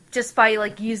just by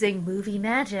like using movie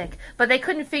magic, but they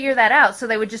couldn't figure that out, so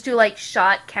they would just do like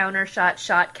shot counter shot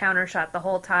the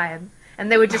whole time. And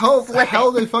they would just flip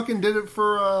it. They fucking did it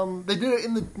for, they did it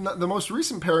in the most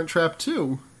recent Parent Trap,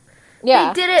 too.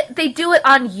 Yeah. They do it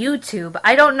on YouTube.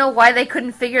 I don't know why they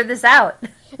couldn't figure this out.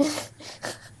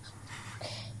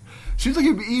 Seems like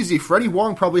it'd be easy. Freddie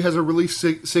Wong probably has a really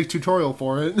sick tutorial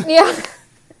for it. Yeah.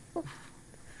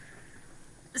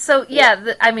 So,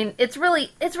 I mean, it's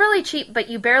really cheap, but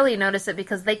you barely notice it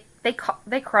because they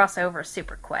cross over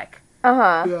super quick.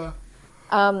 Uh-huh.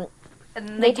 Yeah.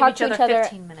 And they talk give to each other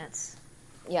 15 minutes.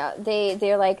 Yeah,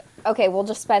 they're like, okay, we'll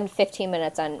just spend 15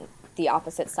 minutes on the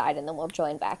opposite side, and then we'll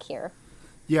join back here.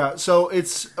 Yeah, so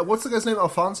it's... what's the guy's name?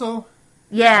 Alfonso?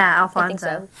 Yeah, Alfonso. I think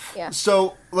so, yeah.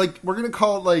 So, like, we're going to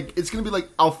call it, like... It's going to be, like,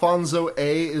 Alfonso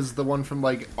A is the one from,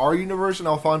 like, our universe, and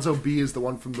Alfonso B is the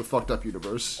one from the fucked up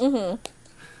universe. Mm-hmm.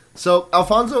 So,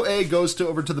 Alfonso A goes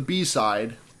over to the B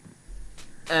side,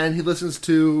 and he listens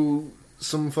to...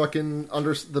 some fucking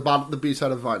the B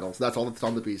side of vinyls. That's all that's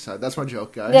on the B side. That's my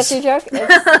joke, guys. That's your joke?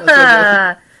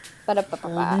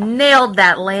 Nailed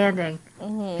that landing.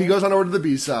 Mm-hmm. He goes on over to the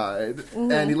B side,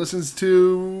 and he listens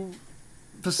to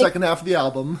the second half of the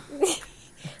album.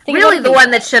 Really, the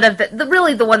one that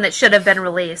should have been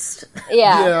released.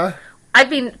 Yeah. Yeah. I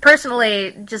mean,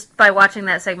 personally, just by watching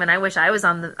that segment, I wish I was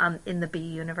in the B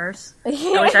universe. I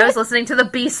wish I was listening to the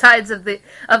B sides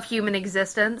of human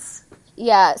existence.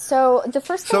 Yeah. So the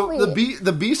first thing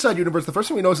the B-side universe, the first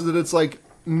thing we notice is that it's like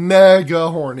mega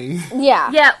horny.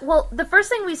 Yeah. Yeah, well, the first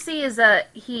thing we see is that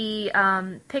he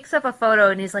picks up a photo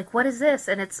and he's like, "What is this?"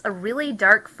 And it's a really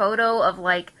dark photo of,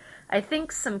 like, I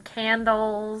think some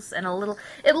candles and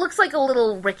it looks like a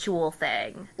little ritual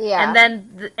thing. Yeah.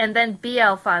 And then B.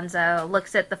 Alfonso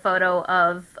looks at the photo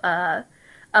of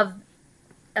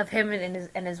him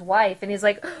and his wife, and he's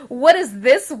like, "What is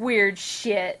this weird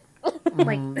shit?"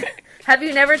 Like, have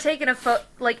you never taken a photo,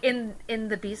 like, in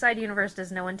the B-side universe,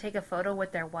 does no one take a photo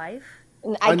with their wife?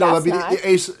 I guess not.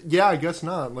 Yeah, I guess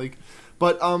not. Like,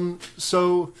 but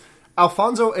so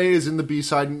Alfonso A is in the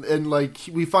B-side, and like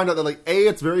we find out that like A,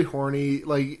 it's very horny.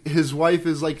 Like his wife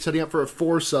is like setting up for a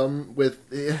foursome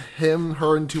with him,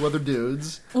 her, and two other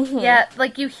dudes. Mm-hmm. Yeah,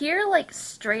 like you hear like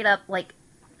straight up like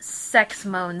sex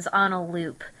moans on a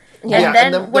loop. Yeah, and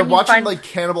then they're watching like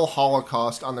Cannibal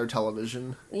Holocaust on their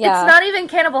television. Yeah. It's not even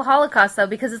Cannibal Holocaust though,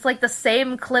 because it's like the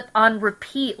same clip on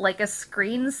repeat, like a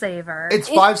screensaver. It's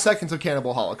 5 seconds of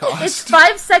Cannibal Holocaust. It's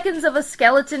 5 seconds of a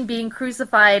skeleton being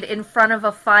crucified in front of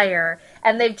a fire,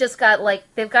 and they've got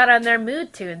on their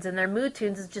mood tunes, and their mood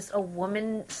tunes is just a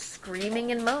woman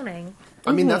screaming and moaning.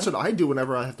 I mean, that's what I do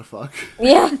whenever I have to fuck.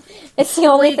 Yeah. It's the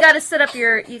only. Well, you got to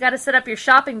set up your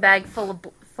shopping bag full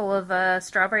of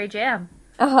strawberry jam.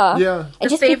 Yeah,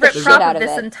 The favorite prop of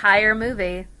this entire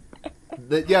movie.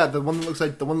 The one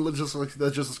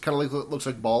that just kind of looks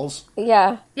like balls.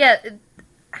 Yeah. Yeah,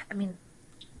 I mean,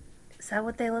 is that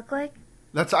what they look like?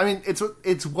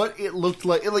 It's what it looked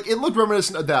like. It looked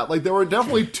reminiscent of that. Like there were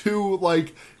definitely two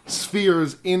like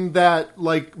spheres in that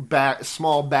like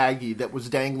small baggie that was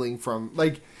dangling from.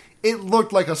 Like it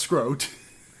looked like a scrote.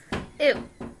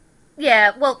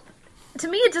 Yeah. Well, to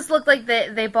me, it just looked like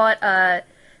they bought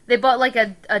like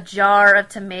a jar of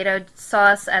tomato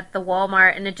sauce at the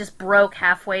Walmart, and it just broke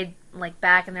halfway like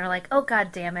back, and they were like, "Oh,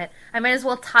 god damn it! I might as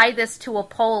well tie this to a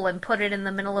pole and put it in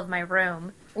the middle of my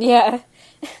room." Yeah.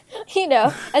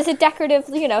 As a decorative,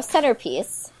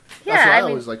 centerpiece. Yeah, That's what I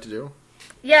always like to do.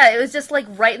 Yeah, it was just like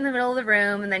right in the middle of the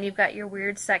room, and then you've got your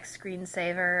weird sex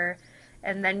screensaver,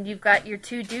 and then you've got your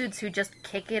two dudes who just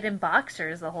kick it in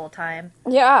boxers the whole time.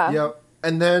 Yeah. Yep.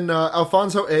 And then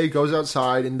Alfonso A goes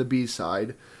outside in the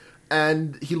B-side,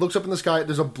 and he looks up in the sky.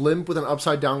 There's a blimp with an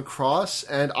upside-down cross,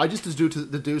 and I just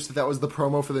deduced that was the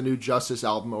promo for the new Justice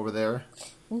album over there.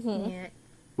 Mm-hmm. Yeah.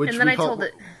 Which and then I told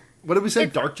it... What did we say?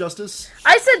 Dark Justice?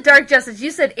 I said Dark Justice. You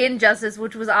said Injustice,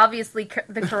 which was obviously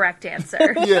the correct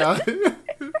answer. Yeah.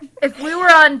 If we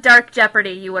were on Dark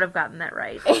Jeopardy, you would have gotten that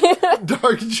right.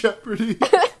 Dark Jeopardy.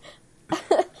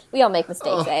 We all make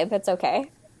mistakes, Abe. It's okay.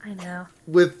 I know.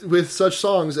 With such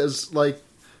songs as like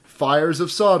Fires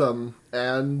of Sodom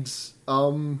and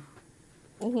SIT.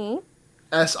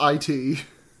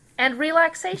 And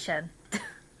Relaxation.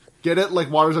 Get it? Like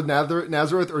Waters of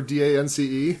Nazareth or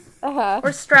DANCE?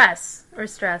 Or Stress.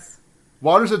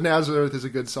 Waters of Nazareth is a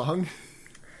good song.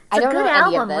 I don't know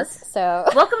any album. of this, so...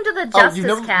 Welcome to the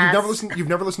Justice Cast. You've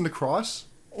never listened to Cross?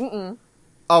 Mm-mm.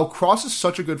 Oh, Cross is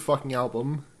such a good fucking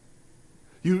album.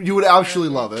 You would actually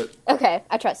love it. Okay,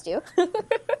 I trust you.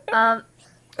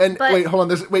 Wait, hold on.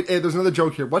 There's another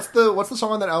joke here. What's the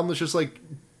song on that album that's just like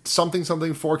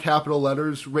something 4 capital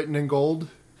letters written in gold?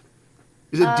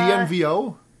 Is it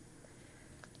DNVO?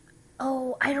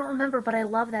 Oh, I don't remember, but I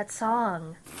love that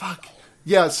song. Fuck.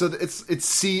 Yeah, so it's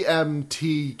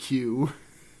CMTQ.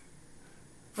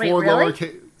 Wait, really?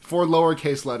 4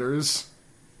 lowercase letters.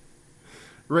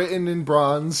 Written in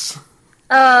bronze.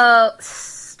 Oh,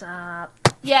 stop.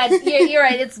 Yeah, you're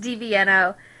right. It's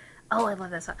DVNO. Oh, I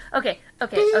love that song. Okay.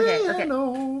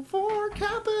 DVNO, 4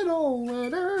 capital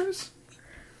letters.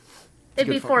 It'd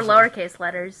be 4 lowercase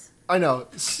letters. I know.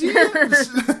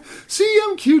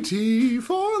 CMQT,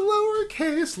 4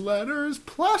 lowercase letters,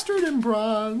 plastered in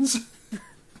bronze.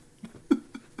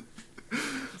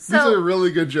 These are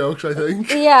really good jokes, I think.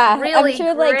 Yeah. Really I'm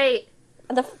sure, great.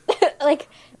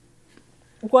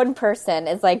 One person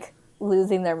is,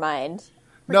 losing their mind.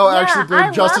 No, Yeah,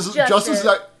 actually, Justice.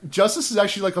 Justice is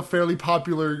actually, a fairly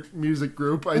popular music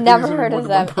group. I Never think heard of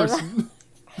them.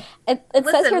 It says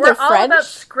Listen, here we're they're all French. about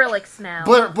Skrillex now.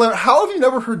 Blair, how have you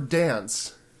never heard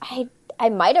Dance? I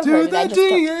might have Do heard it. I the just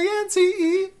don't...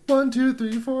 DANCE, 1, 2,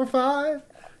 3, 4, 5.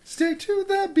 Stick to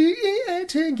the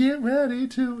BEAT, get ready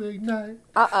to ignite.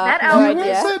 That no album You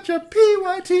idea. are such a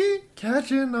PYT,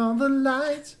 catching all the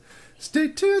lights.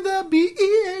 Stick to the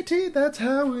B-E-A-T, that's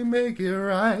how we make it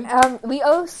right. We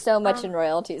owe so much in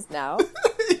royalties now.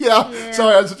 Yeah.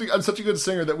 Sorry, I'm such a good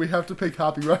singer that we have to pay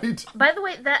copyright. By the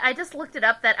way, that I just looked it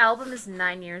up. That album is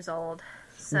 9 years old.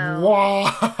 So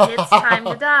wow. It's time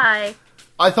to die.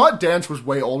 I thought Dance was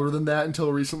way older than that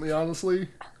until recently, honestly.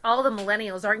 All the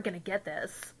millennials aren't going to get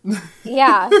this.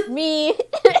 Yeah, me.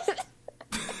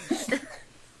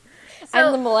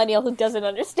 I'm the millennial who doesn't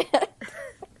understand.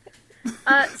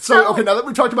 Okay, now that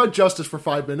we've talked about justice for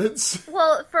 5 minutes.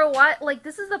 Well, for a while, like,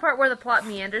 this is the part where the plot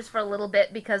meanders for a little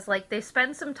bit, because, like, they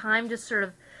spend some time just sort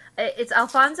of... It's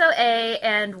Alfonso A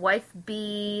and wife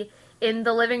B in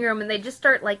the living room, and they just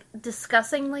start, like,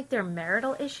 discussing, like, their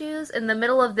marital issues in the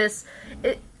middle of this...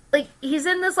 he's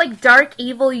in this, like, dark,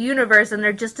 evil universe, and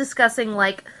they're just discussing,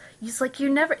 like... He's like, you're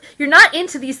not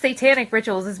into these satanic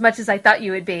rituals as much as I thought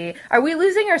you would be. Are we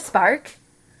losing our spark?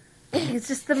 It's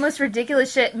just the most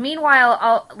ridiculous shit.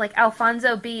 Meanwhile,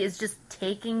 Alfonso B is just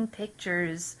taking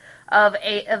pictures of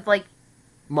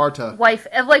Marta. Wife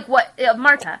of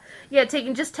Marta. Yeah,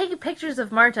 taking pictures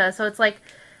of Marta. So it's like,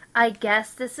 I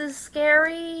guess this is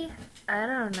scary. I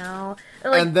don't know.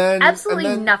 Like, and then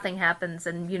absolutely nothing happens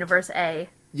in Universe A.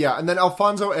 Yeah, and then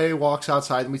Alfonso A walks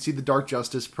outside, and we see the Dark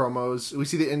Justice promos. We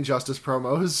see the Injustice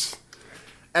promos.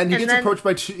 And he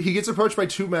gets approached by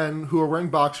two men who are wearing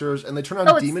boxers, and they turn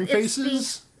on demon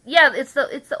faces. It's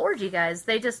the orgy guys.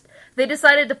 They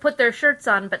decided to put their shirts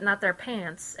on, but not their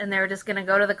pants, and they were just gonna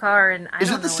go to the car. And Is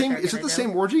it the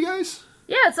same orgy guys?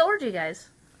 Yeah, it's the orgy guys.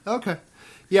 Okay.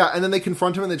 Yeah, and then they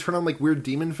confront him, and they turn on like weird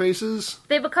demon faces.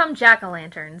 They become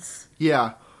jack-o'-lanterns.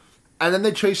 Yeah. And then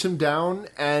they chase him down,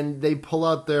 and they pull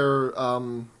out their.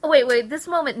 Oh, wait! This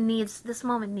moment needs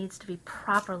to be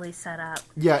properly set up.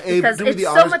 Yeah, Abe, do me the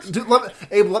honors.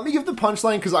 Abe, let me give the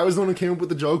punchline because I was the one who came up with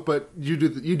the joke, but you do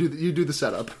the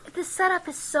setup. The setup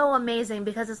is so amazing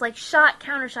because it's like shot,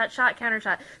 counter shot, shot, counter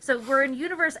shot. So we're in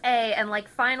Universe A, and like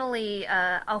finally,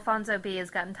 Alfonso B has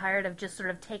gotten tired of just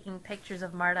sort of taking pictures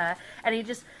of Marta, and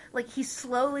he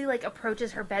slowly like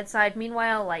approaches her bedside.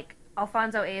 Meanwhile, like,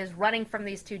 Alfonso A is running from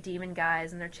these two demon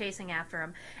guys, and they're chasing after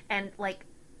him. And like,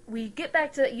 we get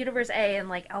back to Universe A, and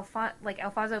like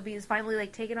Alfonso B is finally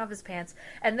like taking off his pants,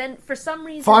 and then for some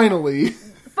reason, finally,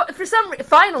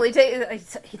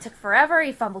 he took forever.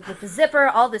 He fumbled with the zipper.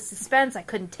 All this suspense, I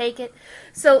couldn't take it.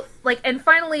 So like, and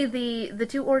finally, the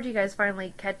two orgy guys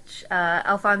finally catch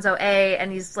Alfonso A,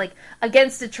 and he's like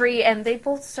against a tree, and they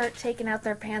both start taking out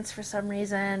their pants for some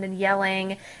reason and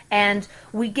yelling, and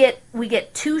we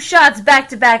get 2 shots back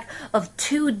to back of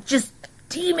 2 just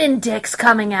demon dicks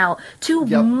coming out. 2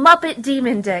 Muppet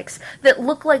demon dicks that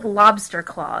look like lobster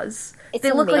claws.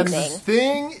 They look like. And the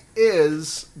thing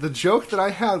is, the joke that I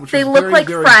had, which they was look very, like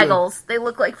very Fraggles. good, they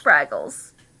look like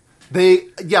Fraggles.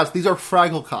 These are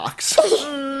Fraggle cocks.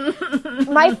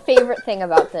 My favorite thing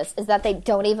about this is that they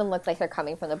don't even look like they're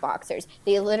coming from the boxers.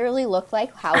 They literally look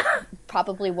like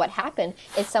probably what happened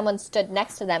if someone stood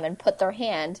next to them and put their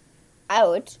hand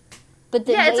out. But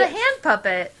it's a hand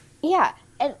puppet. Yeah.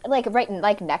 And, like, right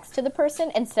next to the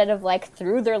person instead of, like,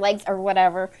 through their legs or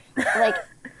whatever. Like,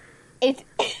 the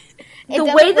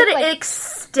way that it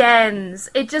extends,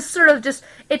 it just sort of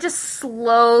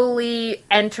slowly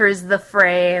enters the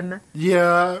frame.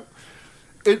 Yeah.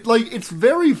 It's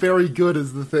very, very good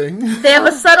is the thing. They have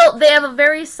a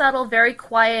very subtle, very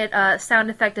quiet sound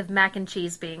effect of mac and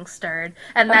cheese being stirred,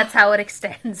 and that's how it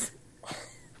extends.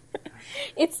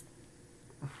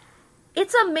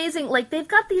 It's amazing. Like, they've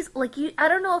got these, like, I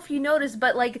don't know if you noticed,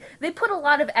 but, like, they put a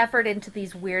lot of effort into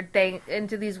these weird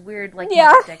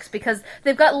Muppet dicks, because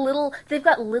they've got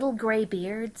little gray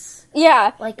beards.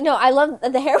 Yeah. Like, no, I love,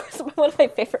 the hair was one of my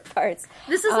favorite parts.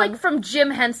 This is, like, from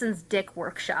Jim Henson's Dick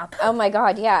Workshop. Oh my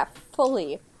god, yeah,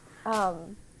 fully.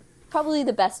 Probably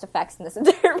the best effects in this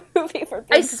entire movie.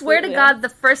 I swear to God, the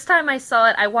first time I saw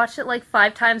it, I watched it, like,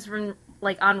 5 times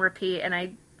on repeat, and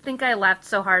I think I laughed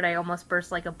so hard I almost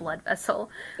burst like a blood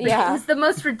vessel. Yeah. It was the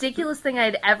most ridiculous thing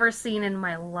I'd ever seen in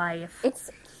my life.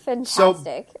 It's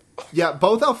fantastic. So, yeah,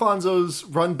 both Alfonsos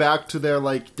run back to their,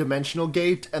 like, dimensional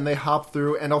gate, and they hop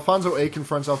through, and Alfonso A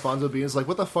confronts Alfonso B and is like,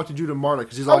 what the fuck did you do to Marta?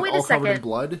 Because he's all covered in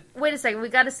blood. Wait a second, we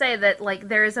gotta say that, like,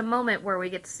 there is a moment where we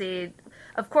get to see,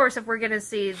 of course, if we're gonna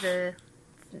see the,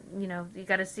 you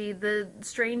gotta see the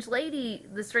strange lady,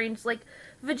 the strange, like,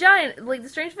 vagina, like the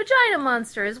strange vagina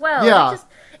monster as well. Yeah.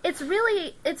 It's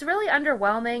really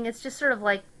underwhelming. It's just sort of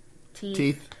like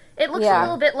teeth. It looks Yeah. a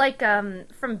little bit like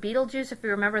from Beetlejuice, if you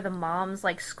remember the mom's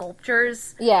like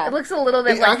sculptures. Yeah. It looks a little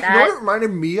bit You like know what it that.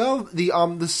 reminded me of?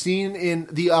 The scene in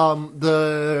the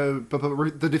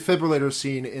defibrillator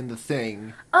scene in The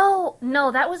Thing. Oh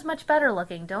no, that was much better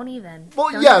looking. Don't even.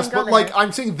 Well, Don't yes, even go but like there.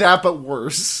 I'm saying that, but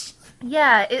worse.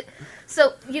 Yeah.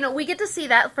 So we get to see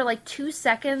that for like 2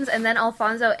 seconds, and then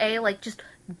Alfonso A like just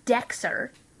decks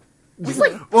her. Just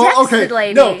like Well, decks okay, the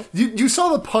lady. no, you saw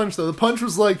the punch though. The punch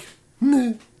was like,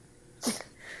 "Meh."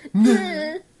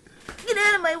 Get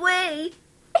out of my way.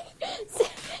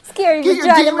 Scary Get your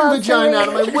vagina demon monster vagina out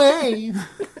of lady. my way.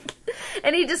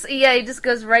 And he just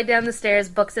goes right down the stairs,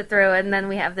 books it through, and then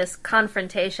we have this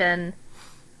confrontation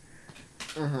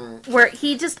where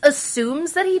he just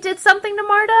assumes that he did something to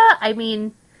Marta. I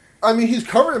mean, he's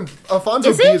covered in Alfonso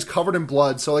Is B he? is covered in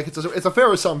blood, so like it's a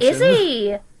fair assumption. is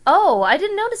he? Oh, I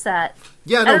didn't notice that.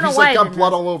 Yeah, I no, don't know he's why like I got didn't blood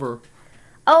notice. all over.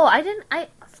 Oh, I don't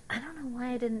know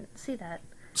why I didn't see that.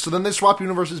 So then they swap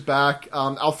universes back.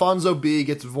 Alfonso B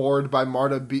gets vored by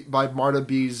Marta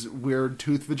B's weird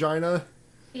tooth vagina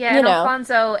Yeah, You and know.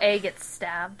 Alfonso A gets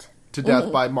stabbed. to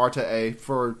death by Marta A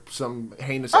for some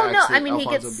heinous Oh acts. no! that I mean,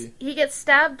 Alfonso B. he gets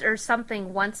stabbed or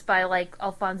something once by like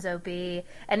Alfonso B,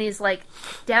 and he's like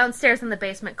downstairs in the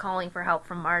basement calling for help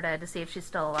from Marta to see if she's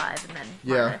still alive, and then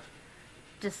Marta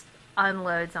just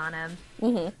unloads on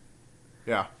him.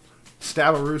 Yeah,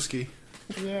 Stabaruski.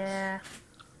 Yeah.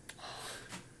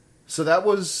 So that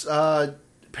was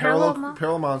Parallel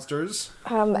Parallel Monsters.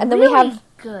 And then Really we have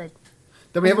good.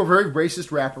 Then we have a very racist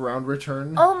wraparound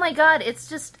return. Oh my god! It's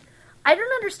just I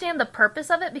don't understand the purpose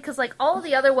of it because like all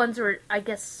the other ones were, I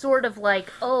guess, sort of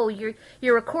like, oh, you're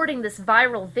recording this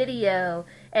viral video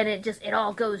and it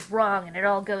all goes wrong and it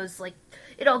all goes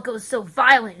so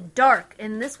violent and dark,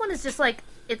 and this one is just like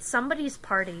it's somebody's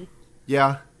party.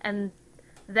 Yeah. And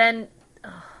then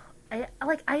I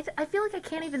feel like I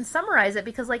can't even summarize it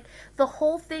because like the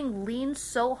whole thing leans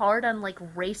so hard on like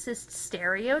racist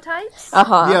stereotypes.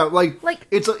 Yeah, like Like-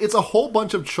 it's a whole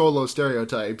bunch of cholo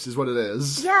stereotypes is what it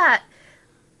is. Yeah.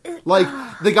 Like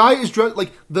the guy is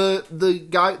like the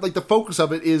guy, like the focus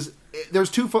of it is there's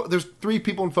three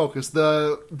people in focus.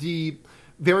 The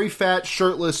very fat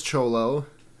shirtless cholo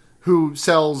who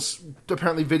sells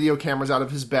apparently video cameras out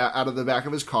of the back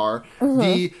of his car.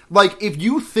 The like if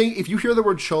you hear the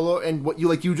word cholo and what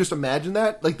you just imagine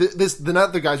that like the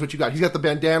other guy's what you got. He's got the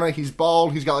bandana. He's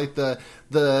bald. He's got like the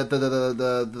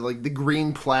like the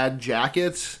green plaid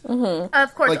jacket.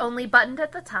 Of course, Like- only buttoned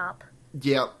at the top.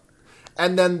 Yeah.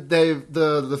 And then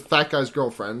the fat guy's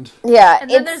girlfriend. yeah, And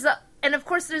then it's- and of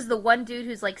course there's the one dude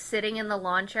who's like sitting in the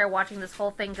lawn chair watching this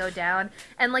whole thing go down.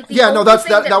 And like the Yeah, no, only that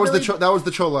thing was really- that was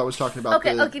the cholo I was talking about.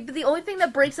 Okay, okay, but the only thing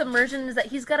that breaks immersion is that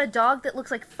he's got a dog that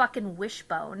looks like fucking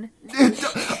Wishbone.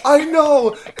 I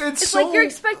know. It's so like you're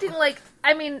expecting like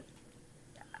I mean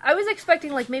I was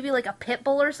expecting like maybe like a pit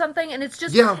bull or something, and it's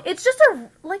just Yeah. it's just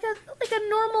a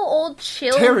normal old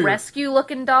chill Terrier. rescue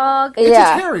looking dog. it's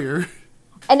yeah. a terrier.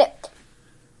 and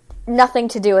nothing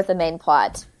to do with the main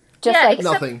plot. Just Yeah, like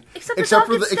except, Nothing. Except the Except dog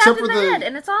for gets the- stabbed except in for the the- head,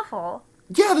 and it's awful.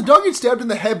 Yeah, the dog gets stabbed in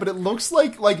the head, but it looks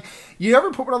like you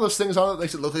ever put one of those things on that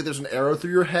makes it look like there's an arrow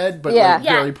through your head, but Yeah. like,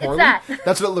 Yeah, very it's poorly. that.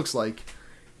 That's what it looks like.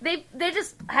 They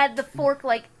just had the fork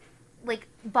like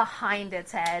behind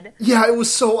its head, Yeah, it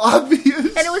was so obvious.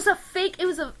 and it was a fake.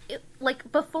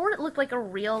 Like before, it looked like a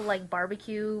real like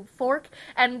barbecue fork,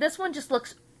 and this one just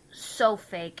looks so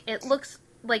fake. It looks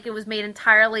like it was made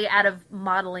entirely out of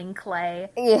modeling clay.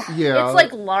 yeah, Yeah, It's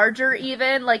like larger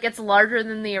even, like it's larger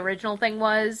than the original thing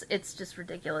was. It's just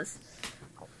ridiculous.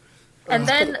 And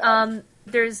then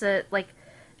there's a like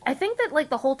I think that like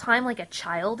the whole time like a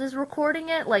child is recording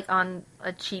it like on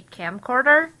a cheap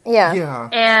camcorder. yeah, yeah.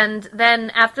 And then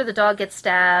after the dog gets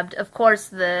stabbed, of course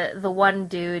the one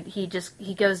dude he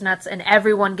goes nuts and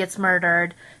everyone gets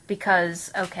murdered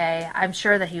because okay, I'm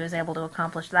sure that he was able to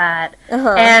accomplish that.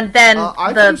 And then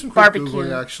I the did some quick barbecue.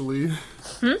 Googling, actually.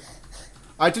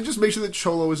 I did just make sure that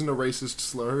cholo isn't a racist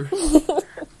slur.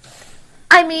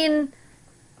 I mean,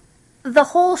 the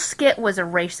whole skit was a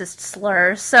racist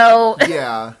slur, so...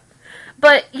 Yeah.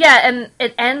 But, yeah, and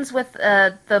it ends with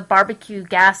the barbecue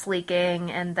gas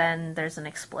leaking, and then there's an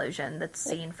explosion that's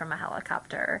seen from a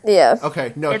helicopter. yeah.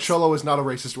 Okay, no, It's- cholo is not a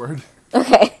racist word.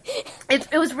 Okay,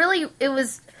 It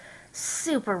was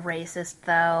super racist,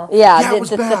 though. yeah. Yeah, it was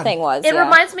the bad. thing was. It yeah.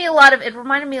 reminded me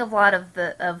a lot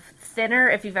of Thinner,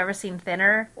 if you've ever seen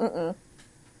Thinner.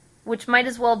 Which might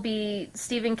as well be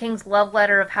Stephen King's love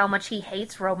letter of how much he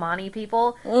hates Romani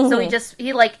people. So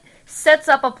he like sets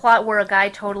up a plot where a guy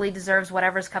totally deserves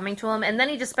whatever's coming to him, and then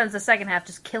he just spends the second half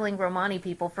just killing Romani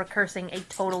people for cursing a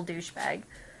total douchebag.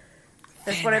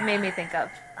 That's what it made me think of.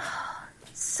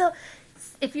 so.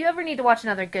 If you ever need to watch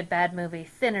another good bad movie,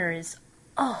 Thinner is.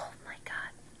 Oh my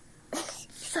god,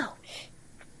 so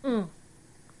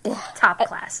top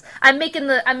class. I'm making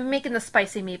the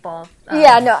spicy meatball.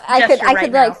 I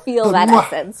could now. feel that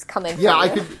essence coming. Yeah, from I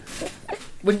you. could.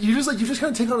 When you just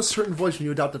kind of take on a certain voice when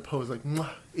you adopt a pose, like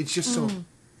it's just so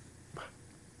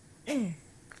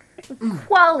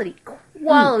Quality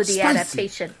spicy.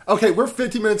 adaptation. Okay, we're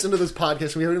 50 minutes into this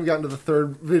podcast. And we haven't even gotten to the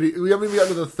third video. We haven't even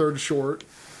gotten to the third short.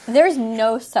 There's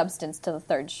no substance to the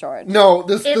third short. No,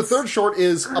 the third short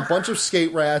is a bunch of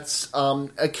skate rats,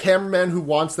 a cameraman who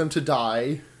wants them to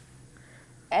die.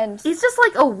 And He's just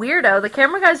like a weirdo. The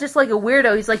camera guy's just like a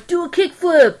weirdo. He's like, do a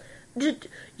kickflip. Did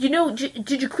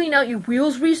you clean out your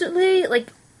wheels recently? Like,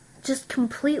 just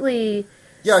completely.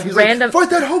 Yeah, he's random. like,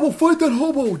 fight that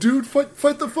hobo, dude, fight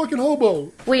the fucking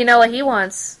hobo. Well, you know what he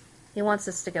wants? He wants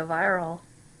this to go viral.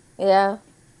 yeah.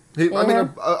 I mean,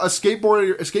 a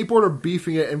skateboarder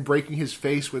beefing it and breaking his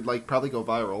face would like probably go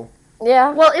viral.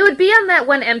 Yeah. Well, it would be on that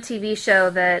one MTV show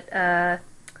that.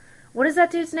 What is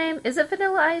that dude's name? Is it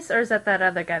Vanilla Ice, or is that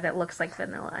other guy that looks like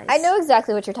Vanilla Ice? I know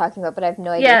exactly what you're talking about, but I have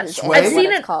no idea Yeah, who's Sway? in I've what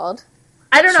seen it's it. called.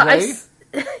 I don't know.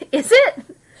 Sway? Is it?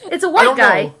 It's a I white don't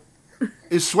guy. know.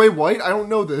 Is Sway white? I don't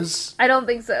know this. I don't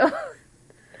think so.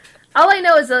 All I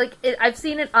know is that, like I've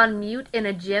seen it on mute in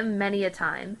a gym many a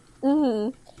time.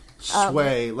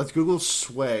 Sway. Let's Google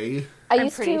Sway. I I'm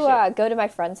used to pretty sure. go to my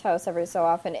friend's house every so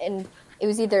often, and it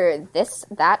was either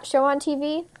that show on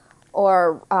TV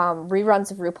or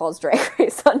reruns of RuPaul's Drag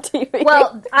Race on TV.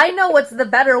 Well, I know what's the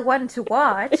better one to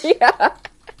watch. yeah.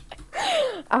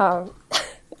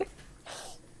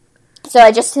 So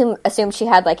I just assumed she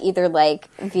had like either like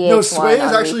VH1 No, Sway is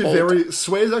on actually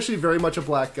repeat. very much a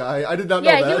black guy. I did not know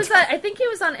Yeah, that. he was. I think he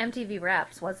was on MTV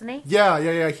Raps, wasn't he?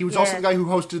 Yeah. He was also Yeah. the guy who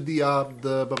hosted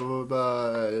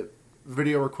the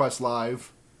Video Request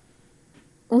Live.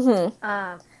 I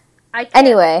can't,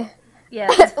 Anyway, Yeah.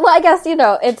 well, I guess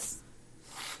it's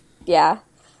yeah.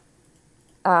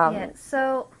 Yeah.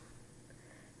 So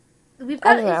we've I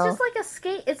got. don't It's know. just like a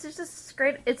skate. It's just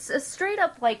It's a straight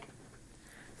up like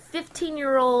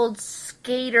 15-year-old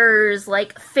skaters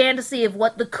like fantasy of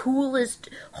what the coolest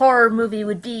horror movie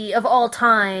would be of all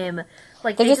time.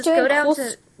 Like They're they just just go doing down cool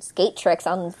to. skate tricks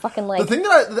on fucking like. The thing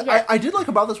that Yeah. I did like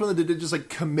about this one that they did just like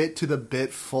commit to the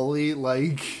bit fully,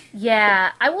 like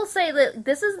Yeah, I will say that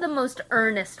this is the most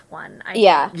earnest one.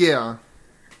 Yeah. yeah.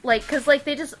 Like, cause like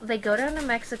they go down to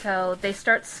Mexico, they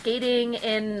start skating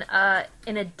in a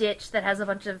ditch that has a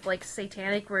bunch of like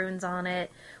satanic runes on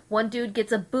it. One dude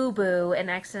gets a boo-boo and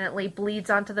accidentally bleeds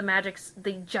onto the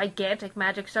gigantic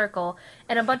magic circle,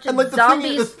 and a bunch of And like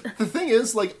zombies. the thing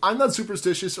is, like, I'm not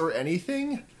superstitious or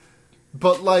anything,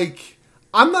 but like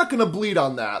I'm not gonna bleed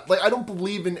on that. Like, I don't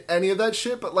believe in any of that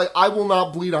shit, but like I will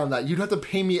not bleed on that. You'd have to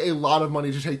pay me a lot of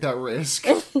money to take that risk.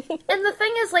 And the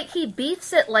thing is, like, he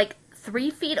beats it like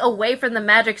 3 feet away from the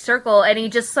magic circle, and he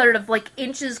just sort of like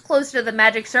inches closer to the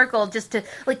magic circle just to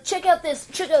like check out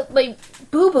my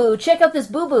boo-boo, check out this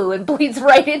boo-boo, and bleeds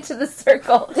right into the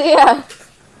circle. Yeah.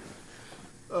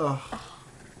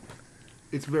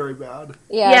 It's very bad.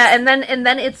 Yeah. Yeah, and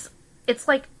then it's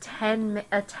like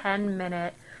a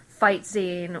 10-minute fight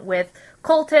scene with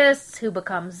cultists who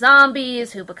become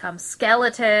zombies, who become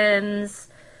skeletons.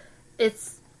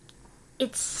 It's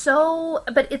so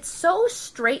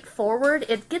straightforward.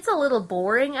 It gets a little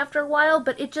boring after a while,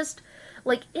 but it just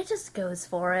goes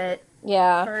for it.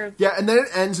 Yeah. Yeah, and then it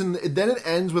ends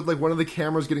with like one of the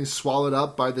cameras getting swallowed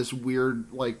up by this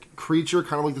weird like creature,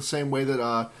 kind of like the same way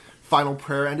that Final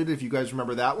Prayer ended, if you guys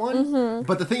remember that one. Mm-hmm.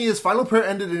 But the thing is, Final Prayer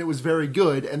ended and it was very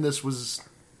good, and this was just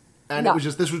another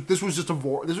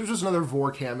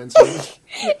Vorkam incident.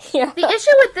 Yeah. The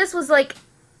issue with this was like,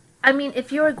 I mean,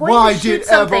 if you were going Why to shoot did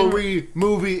something, every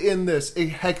movie in this,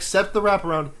 except the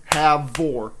wraparound, have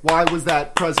Vor? Why was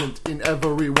that present in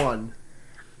every one?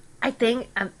 I think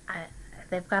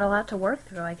they've got a lot to work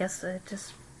through. I guess it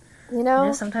just.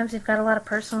 Sometimes you've got a lot of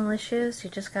personal issues. You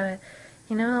just gotta,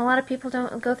 a lot of people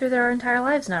don't go through their entire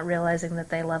lives not realizing that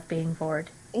they love being bored.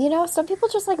 Some people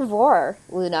just like Vor,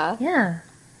 Luna. Yeah.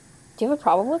 Do you have a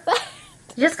problem with that?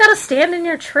 You just gotta stand in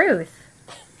your truth.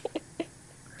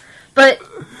 But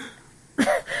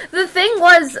the thing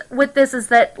was with this is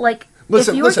that, like,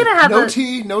 Listen, if you were gonna have no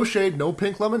tea, no shade, no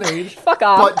pink lemonade. Fuck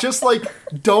off. But just, like,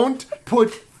 don't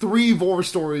put 3 Vor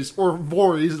stories, or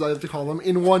Vories, as I have to call them,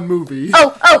 in one movie.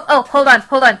 Oh,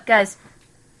 hold on, guys.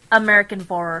 American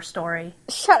Horror Story.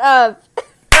 Shut up.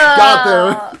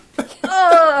 Got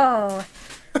there.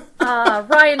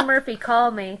 Ryan Murphy,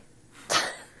 call me.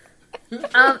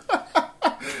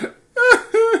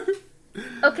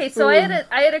 Okay, Okay, so I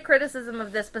had a criticism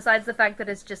of this besides the fact that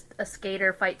it's just a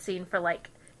skater fight scene for like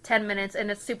 10 minutes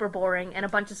and it's super boring and a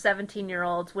bunch of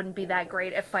 17-year-olds wouldn't be that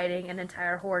great at fighting an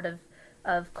entire horde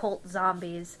of cult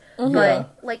zombies. Mm-hmm.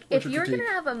 But like What's if your you're going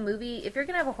critique?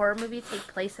 to have a horror movie take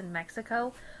place in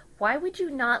Mexico, why would you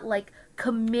not like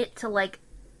commit to like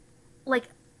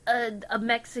a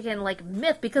Mexican like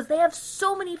myth, because they have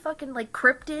so many fucking like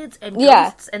cryptids and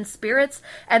ghosts and spirits,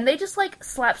 and they just like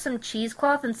slap some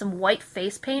cheesecloth and some white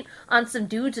face paint on some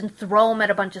dudes and throw them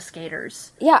at a bunch of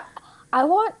skaters. Yeah, I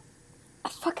want a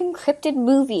fucking cryptid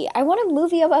movie. I want a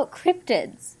movie about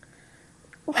cryptids.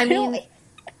 I mean,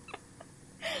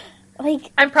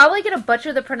 like, I'm probably gonna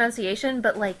butcher the pronunciation,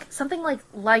 but like something like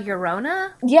La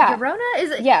Llorona. Yeah. Llorona,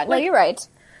 is it? yeah, no, like, you're right.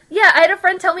 Yeah, I had a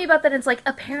friend tell me about that, and it's like,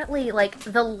 apparently, like,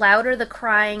 the louder the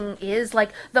crying is,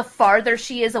 like, the farther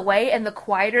she is away, and the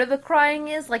quieter the crying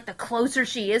is, like, the closer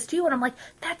she is to you, and I'm like,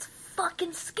 that's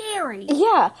fucking scary!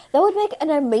 Yeah, that would make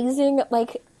an amazing,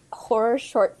 like, horror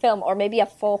short film, or maybe a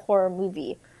full horror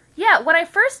movie. Yeah, when I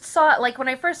first saw it,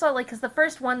 because the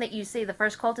first one that you see, the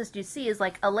first cultist you see is,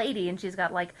 like, a lady, and she's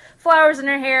got, like, flowers in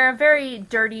her hair, very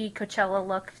dirty Coachella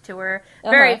look to her,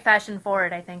 very fashion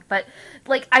forward, I think, but,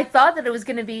 like, I thought that it was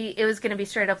gonna be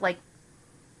straight up, like,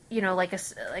 you know, like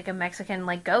a Mexican,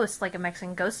 like, ghost, like a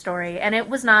Mexican ghost story, and it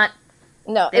was not.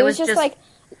 No, it was just like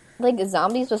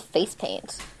zombies with face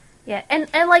paint. Yeah, and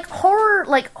like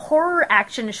horror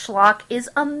action schlock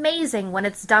is amazing when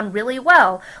it's done really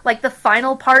well. Like the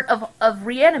final part of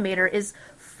Reanimator is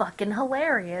fucking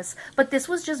hilarious, but this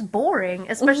was just boring,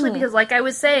 especially because, like I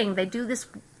was saying, they do this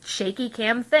shaky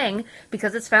cam thing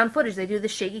because it's found footage. They do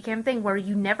this shaky cam thing where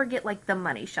you never get like the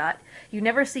money shot. You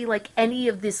never see like any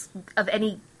of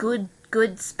any good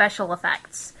special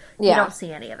effects. Yeah. You don't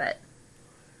see any of it.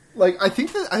 Like I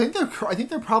think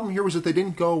their problem here was that they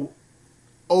didn't go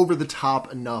over the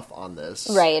top enough on this.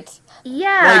 Right.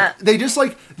 Yeah. Like, they just,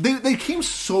 like, they came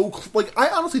so, like, I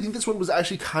honestly think this one was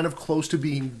actually kind of close to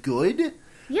being good.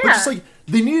 Yeah. But just, like,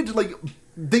 they needed to, like,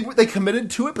 they committed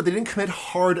to it, but they didn't commit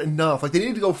hard enough. Like, they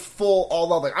needed to go full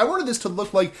all out. Like, I wanted this to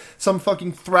look like some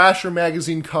fucking Thrasher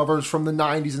magazine covers from the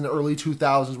 90s and the early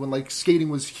 2000s when, like, skating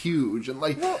was huge. And,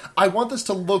 like, I want this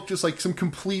to look just like some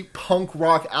complete punk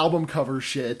rock album cover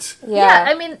shit. Yeah.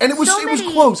 I mean, And it was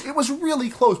close. It was really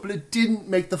close, but it didn't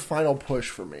make the final push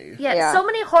for me. Yeah, so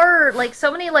many horror, like,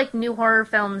 so many, like, new horror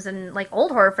films and, like,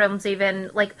 old horror films even,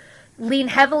 like, lean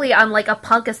heavily on, like, a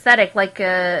punk aesthetic. Like,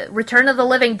 Return of the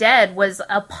Living Dead was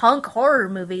a punk horror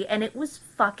movie, and it was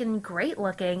fucking great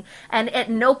looking. And at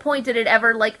no point did it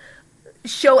ever, like,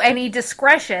 show any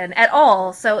discretion at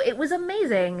all. So it was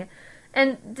amazing.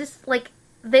 And just, like,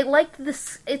 they liked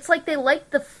this, it's like they liked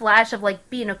the flash of, like,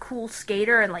 being a cool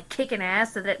skater and, like, kicking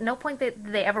ass, that at no point did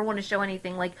they ever want to show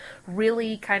anything, like,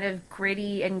 really kind of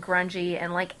gritty and grungy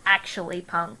and, like, actually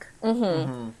punk.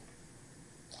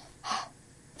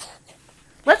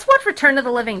 Let's watch Return of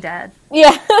the Living Dead.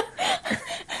 Yeah.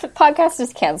 The podcast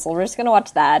is canceled. We're just going to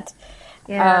watch that.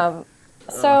 Yeah.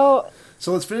 So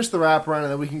let's finish the wraparound,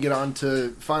 and then we can get on to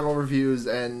final reviews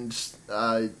and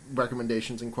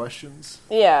recommendations and questions.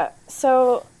 Yeah.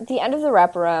 So the end of the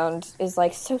wraparound is,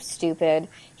 like, so stupid.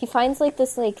 He finds, like,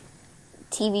 this, like,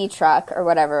 TV truck or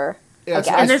whatever. Yeah, it's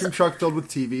an ice cream truck filled with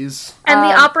TVs.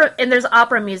 And there's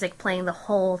opera music playing the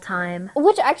whole time.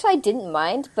 Which actually I didn't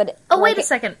mind, but... Oh, wait a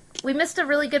second. We missed a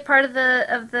really good part of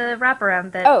the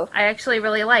wraparound that I actually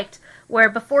really liked. Where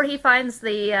before he finds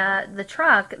the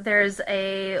truck, there's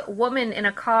a woman in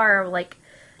a car, like...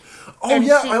 Oh,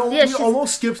 yeah, we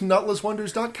almost skipped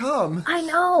nutlesswonders.com. I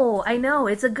know.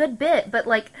 It's a good bit, but,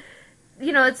 like,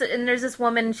 you know, and there's this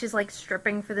woman, and she's, like,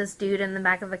 stripping for this dude in the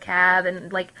back of a cab,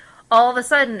 and, like... All of a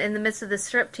sudden, in the midst of this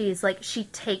striptease, like, she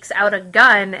takes out a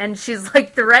gun, and she's,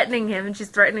 like, threatening him, and she's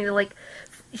threatening to, like,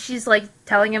 she's, like,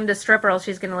 telling him to strip or else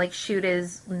she's gonna, like, shoot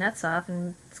his nuts off,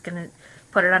 and it's gonna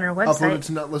put it on her website. Upload it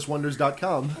to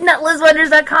nutlesswonders.com.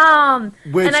 Nutlesswonders.com!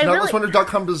 Which,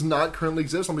 nutlesswonders.com does not currently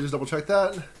exist. Let me just double check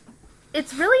that.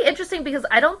 It's really interesting because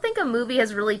I don't think a movie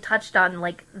has really touched on,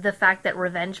 like, the fact that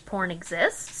revenge porn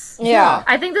exists. Yeah.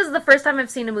 I think this is the first time I've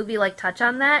seen a movie, like, touch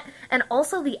on that. And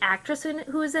also the actress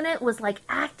who was in it was, like,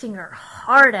 acting her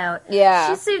heart out. Yeah.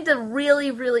 She seemed to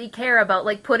really, really care about,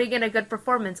 like, putting in a good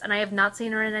performance. And I have not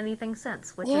seen her in anything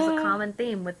since, which is a common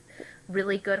theme with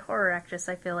really good horror actress,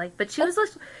 I feel like. But she was,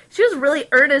 like, she was really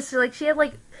earnest. Like, she had,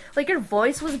 like her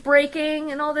voice was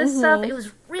breaking and all this stuff. It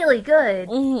was really good.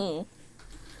 Mm-hmm.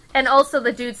 And also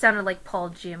the dude sounded like Paul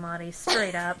Giamatti,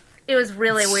 straight up. It was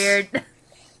really weird.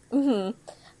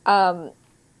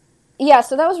 Yeah,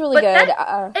 so that was really good.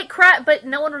 But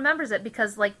no one remembers it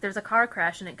because, like, there's a car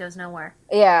crash and it goes nowhere.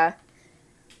 Yeah.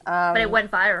 But it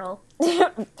went viral.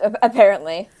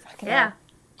 Apparently. Fucking Yeah.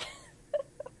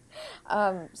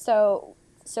 hell.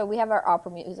 So we have our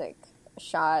opera music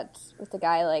shot with the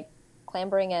guy, like,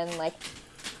 clambering in, like,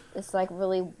 this, like,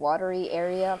 really watery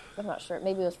area. I'm not sure.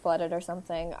 Maybe it was flooded or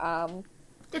something.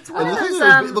 It's It one of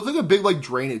those, looked like a big, like,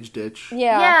 drainage ditch.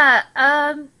 Yeah.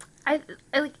 Yeah, I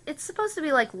it's supposed to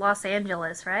be like Los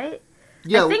Angeles, right?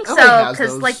 Yeah, I think LA so, has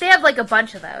because those. like they have like a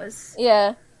bunch of those.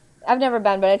 Yeah. I've never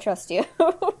been, but I trust you.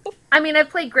 I mean, I've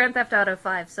played Grand Theft Auto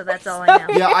 5, so that's all I know.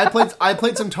 Yeah, I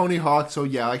played some Tony Hawk, so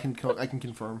yeah, I can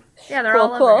confirm. Yeah, they're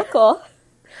all cool, over. cool.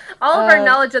 All of our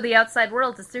knowledge of the outside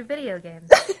world is through video games.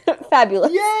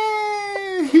 Fabulous.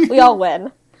 Yay! We all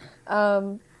win.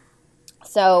 Oh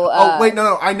wait,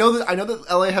 no. I know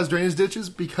that LA has drainage ditches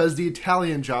because the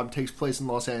Italian Job takes place in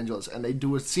Los Angeles, and they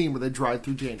do a scene where they drive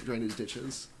through drainage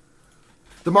ditches.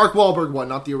 The Mark Wahlberg one,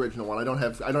 not the original one. I don't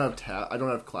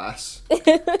have class.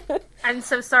 I'm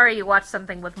so sorry you watched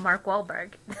something with Mark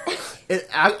Wahlberg.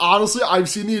 Honestly, I've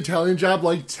seen the Italian Job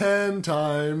like 10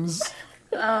 times.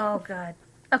 Oh god.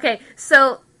 Okay,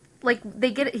 so like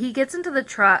he gets into the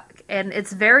truck and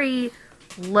it's very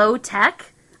low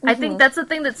tech. I think that's the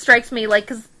thing that strikes me, like,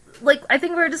 because like I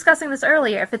think we were discussing this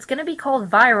earlier. If it's going to be called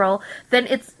viral, then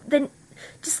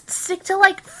just stick to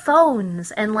like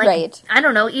phones and like Right. I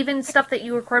don't know, even stuff that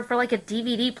you record for like a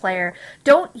DVD player.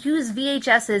 Don't use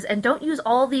VHSs and don't use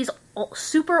all these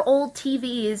super old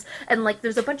TVs and like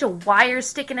there's a bunch of wires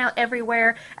sticking out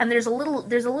everywhere and there's a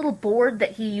little board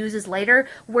that he uses later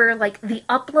where like the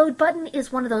upload button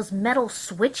is one of those metal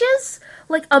switches,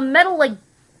 like a metal like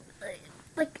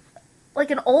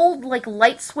an old like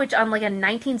light switch on like a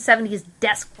 1970s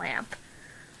desk lamp.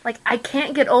 Like, I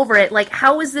can't get over it. Like,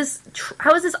 how is this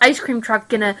ice cream truck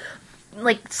gonna,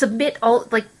 like, transmit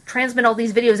all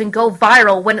these videos and go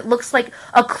viral when it looks like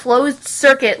a closed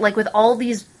circuit, like, with all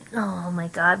these, oh my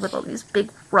god, with all these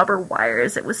big rubber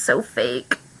wires. It was so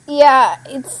fake. Yeah,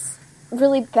 it's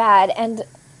really bad, and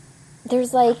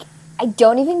there's, like, I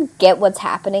don't even get what's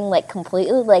happening, like,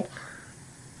 completely. Like,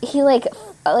 he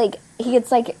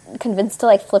gets, like, convinced to,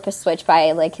 like, flip a switch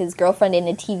by, like, his girlfriend in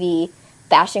a TV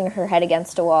bashing her head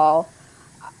against a wall,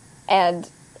 and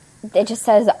it just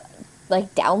says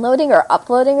like downloading or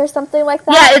uploading or something like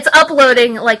that. Yeah, it's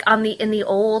uploading like in the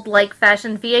old like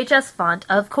fashioned VHS font,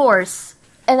 of course.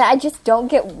 And I just don't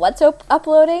get what's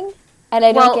uploading, and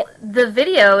I don't get the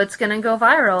video. It's gonna go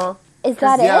viral. Is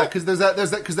that Yeah, it? because there's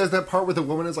that part where the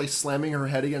woman is like slamming her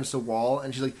head against a wall,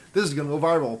 and she's like, "This is gonna go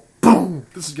viral." Boom!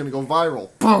 This is gonna go viral.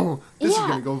 Boom! This is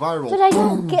gonna go viral. But I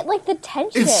don't get like the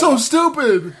tension. It's so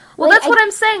stupid. Well, Like, that's what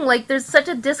I'm saying. Like, there's such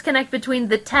a disconnect between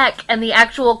the tech and the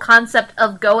actual concept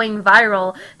of going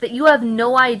viral that you have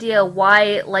no idea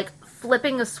why, like,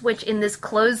 flipping a switch in this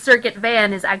closed-circuit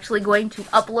van is actually going to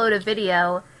upload a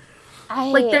video.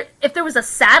 If there was a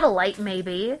satellite,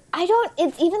 maybe.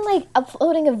 It's even like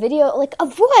uploading a video, like,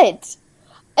 of what?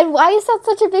 And why is that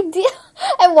such a big deal?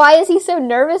 And why is he so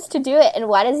nervous to do it? And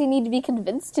why does he need to be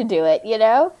convinced to do it, you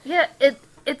know? Yeah,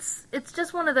 it's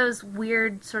just one of those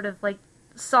weird sort of, like,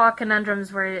 Saw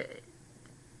conundrums where,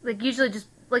 like, usually just,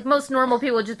 like, most normal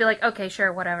people would just be like, okay,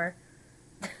 sure, whatever.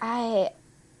 I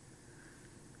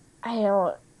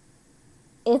don't...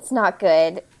 It's not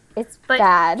good. It's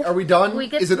bad. Are we done?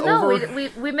 Is it over?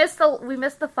 We missed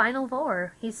the final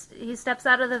four. He steps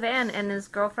out of the van and his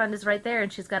girlfriend is right there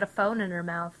and she's got a phone in her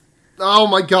mouth. Oh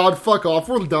my god, fuck off.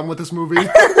 We're done with this movie.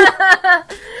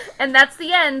 And that's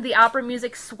the end. The opera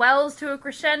music swells to a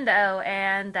crescendo,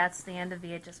 and that's the end of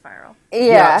VHS Viral.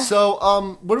 Yeah.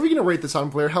 So, what are we going to rate this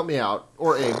on, Blair? Help me out.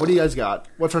 Or Abe, what do you guys got?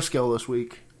 What's our scale this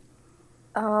week?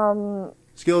 Scale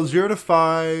 0 to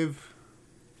 5.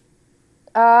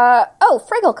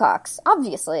 Fragglecocks,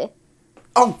 obviously.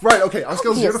 Oh, right, okay. On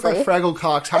scale 0 to 5 Obviously. Fraggle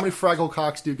Cocks, how many Fraggle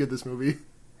Cocks do you give this movie?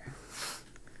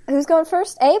 Who's going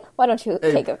first? Abe? Why don't you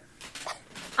Abe. take it?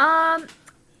 I'm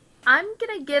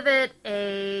gonna give it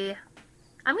a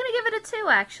 2,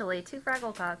 actually. 2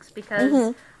 Fragglecocks,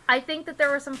 because I think that there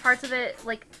were some parts of it,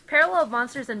 like, Parallel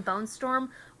Monsters and Bone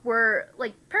Storm were,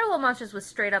 like, Parallel Monsters was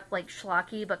straight up, like,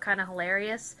 schlocky, but kind of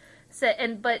hilarious. So,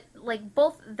 but, like,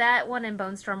 both that one and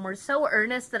Bone Storm were so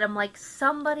earnest that I'm like,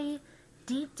 somebody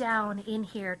deep down in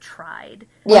here tried.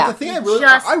 Yeah. The thing I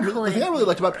really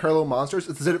liked about Parallel Monsters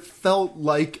is that it felt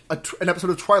like an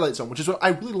episode of Twilight Zone, which is what I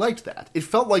really liked. That it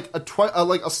felt like a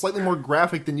slightly more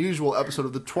graphic than usual episode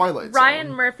of the Twilight Zone.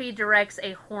 Ryan Murphy directs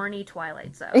a horny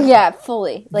Twilight Zone. Yeah,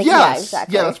 fully. Like, Yes. yeah,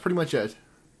 exactly. Yeah, that's pretty much it.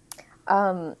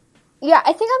 Yeah,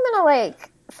 I think I'm gonna,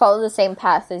 like, follow the same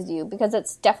path as you, because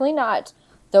it's definitely not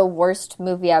the worst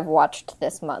movie I've watched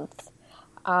this month.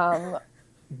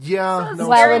 Yeah, It's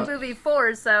no, Scary it's not. Movie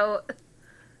 4, so...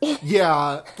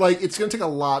 Yeah, like, it's gonna take a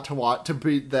lot to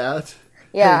beat that.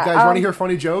 Yeah. Hey, guys, want to hear a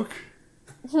funny joke?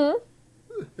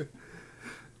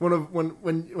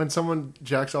 When someone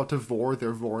jacks out to Vor,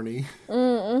 they're Vorny.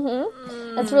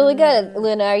 That's really good.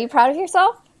 Luna, are you proud of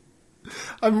yourself?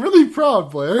 I'm really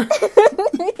proud, Blair.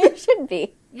 You should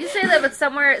be. You say that, but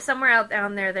somewhere out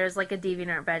down there's like a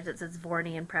DeviantArt badge that says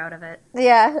Vorny and proud of it.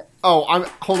 Yeah. Oh,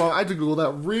 hold on. I have to Google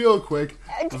that real quick.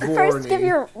 First,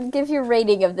 Vorny. give your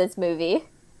rating of this movie.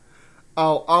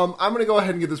 Oh, I'm gonna go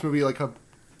ahead and give this movie like a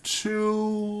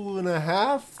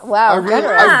 2.5. Wow,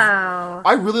 Wow.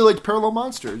 I really liked Parallel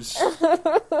Monsters.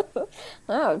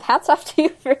 Oh, hats off to you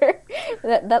for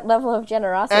that level of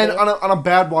generosity. And on a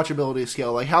bad watchability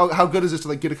scale, like how good is this to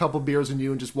like get a couple beers in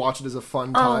you and just watch it as a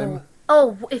fun time?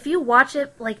 Oh, if you watch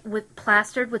it like with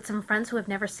plastered with some friends who have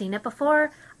never seen it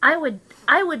before, I would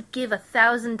give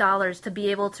 $1,000 to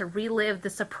be able to relive the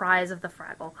surprise of the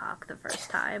Fraggle Cock the first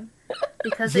time,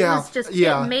 because it was just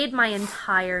it made my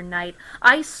entire night.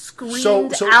 I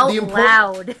screamed out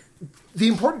loud. The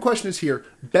important question is here: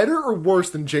 better or worse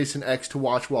than Jason X to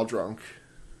watch while drunk?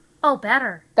 Oh,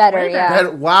 better. Better, yeah.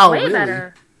 Better. Wow, way really?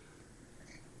 Better.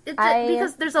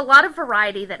 Because there's a lot of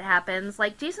variety that happens.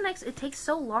 Like Jason X, it takes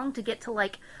so long to get to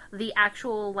like the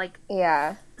actual like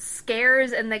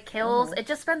scares and the kills. Mm-hmm. It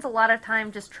just spends a lot of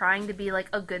time just trying to be like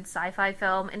a good sci-fi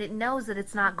film, and it knows that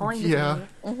it's not going to be.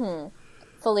 Mm-hmm.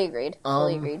 Fully agreed.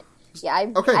 Fully agreed. Yeah, I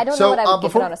don't so, know what I would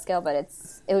give it on a scale, but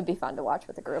it would be fun to watch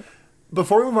with a group.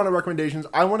 Before we move on to recommendations,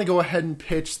 I want to go ahead and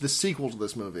pitch the sequel to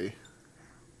this movie.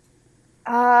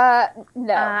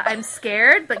 No. I'm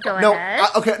scared, but go ahead.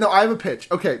 I have a pitch.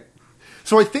 Okay.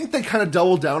 So I think they kind of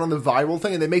double down on the viral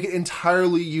thing and they make it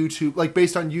entirely YouTube, like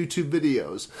based on YouTube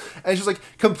videos. And it's just like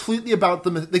completely about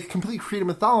they completely create a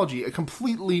mythology, a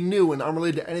completely new and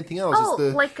unrelated to anything else. Oh,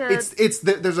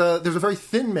 there's a very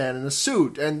thin man in a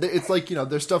suit, and it's like,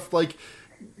 there's stuff like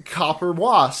Copper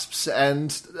Wasps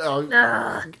and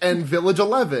Village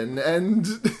 11 and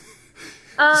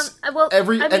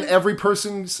every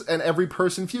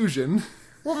person fusion.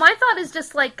 Well, my thought is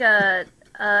just like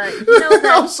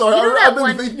I'm sorry, I've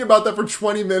been thinking about that for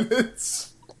 20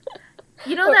 minutes.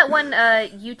 You know that one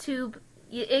YouTube,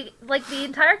 like the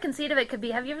entire conceit of it could be,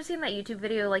 have you ever seen that YouTube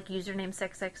video like username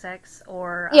 666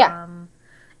 or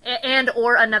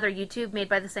or another YouTube made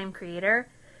by the same creator?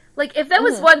 Like if that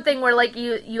was one thing where like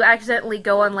you accidentally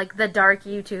go on like the dark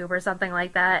YouTube or something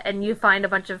like that and you find a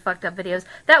bunch of fucked up videos,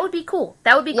 that would be cool.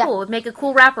 That would be cool. It would make a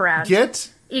cool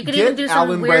wraparound. You could even do some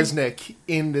Alan weird... Resnick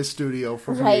in this studio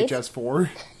for VHS 4.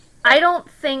 I don't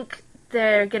think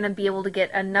they're going to be able to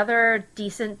get another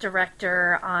decent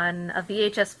director on a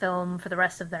VHS film for the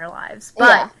rest of their lives.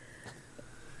 But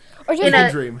or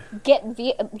just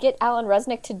get Alan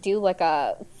Resnick to do like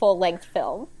a full-length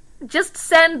film. Just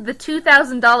send the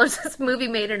 $2,000 this movie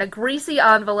made in a greasy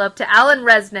envelope to Alan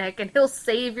Resnick and he'll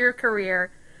save your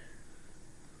career.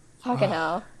 Fucking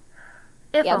hell.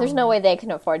 There's no way they can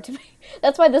afford to make...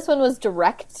 That's why this one was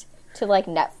direct to, like,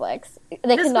 Netflix.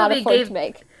 They cannot afford to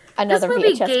make another VHS movie.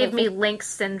 This movie gave me Lynx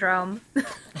syndrome.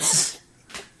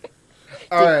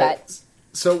 Alright,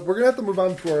 so we're going to have to move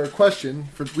on to our question.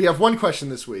 We have one question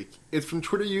this week. It's from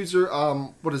Twitter user,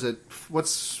 what is it?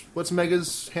 What's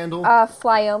Mega's handle?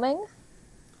 Flyoming?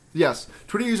 Yes.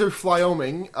 Twitter user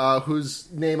Flyoming,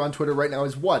 whose name on Twitter right now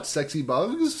is what? Sexy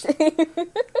Bugs?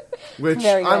 Which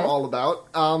I'm all about.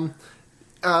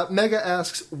 Mega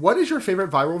asks, what is your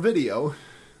favorite viral video?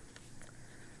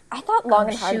 I thought long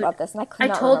and hard about this, and I could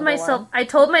not remember one. I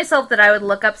told myself that I would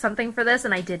look up something for this,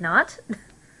 and I did not.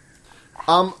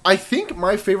 I think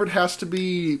my favorite has to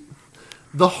be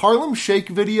the Harlem Shake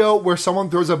video where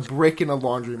someone throws a brick in a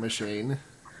laundry machine.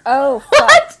 Oh, fuck.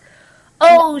 What?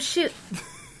 Oh, shoot.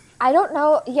 I don't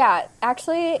know. Yeah,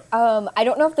 actually, I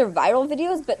don't know if they're viral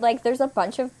videos, but, like, there's a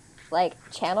bunch of, like,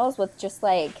 channels with just,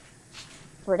 like,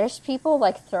 British people,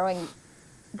 like, throwing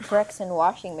bricks in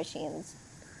washing machines.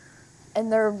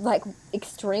 And they're, like,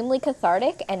 extremely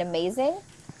cathartic and amazing.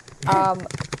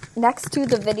 Next to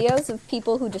the videos of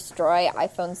people who destroy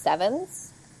iPhone 7s.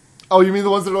 Oh, you mean the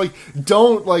ones that are like,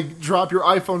 don't, like, drop your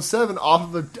iPhone 7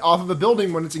 off of a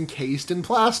building when it's encased in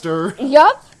plaster.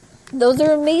 Yup. Those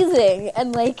are amazing.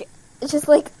 And, like, it's just,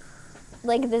 like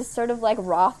this sort of, like,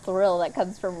 raw thrill that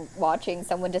comes from watching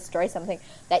someone destroy something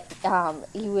that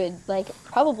you would, like,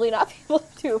 probably not be able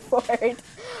to afford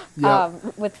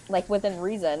within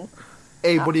reason.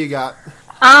 Abe, what do you got?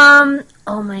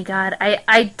 Oh my god.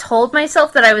 I told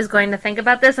myself that I was going to think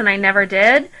about this and I never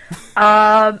did.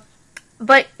 But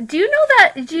do you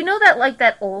know that like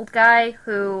that old guy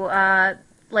who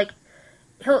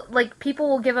people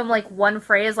will give him like one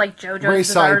phrase like JoJo's Ray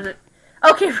Bizarre. Sipe.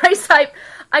 Okay, Ray Sipe.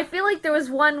 I feel like there was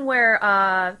one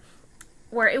where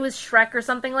it was Shrek or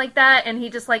something like that, and he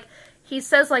just like he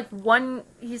says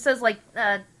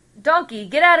donkey,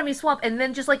 get out of me, swamp, and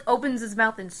then just like opens his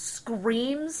mouth and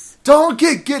screams.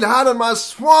 Donkey, get out of my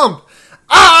swamp!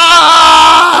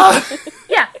 Ah!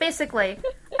 Yeah, basically.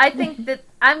 I think that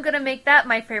I'm gonna make that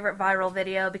my favorite viral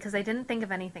video because I didn't think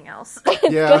of anything else.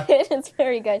 Yeah. Good. It's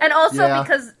very good. And also Yeah.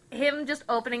 because him just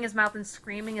opening his mouth and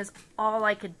screaming is all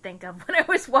I could think of when I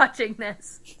was watching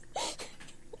this.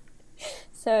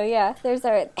 So yeah, there's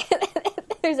our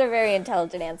there's a very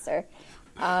intelligent answer.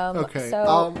 Okay.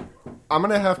 So I'm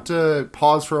gonna have to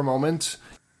pause for a moment.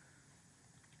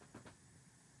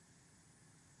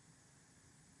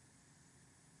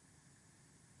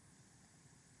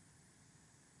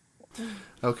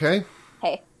 Okay.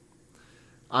 hey,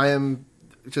 I am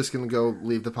just gonna go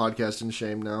leave the podcast in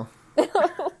shame now.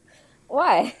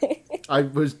 why? There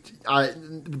was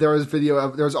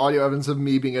audio evidence of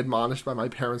me being admonished by my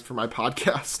parents for my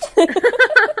podcast.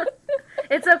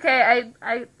 It's okay.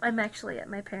 I'm actually at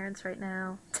my parents' right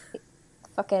now.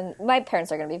 Fucking, my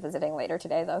parents are going to be visiting later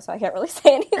today, though, so I can't really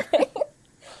say anything.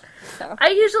 I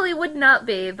usually would not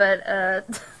be, but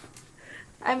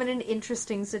I'm in an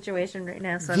interesting situation right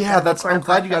now. So Yeah, I'm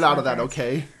glad you got out of that.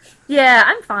 Okay. Yeah,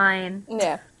 I'm fine.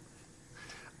 Yeah.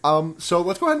 So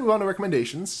let's go ahead and move on to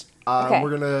recommendations. Okay.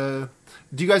 We're gonna.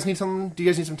 Do you guys need some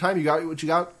time? You got what you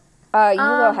got? You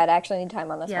go ahead. I actually need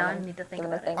time on this Yeah, one. I need to think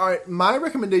Give it a about it. think. All right, my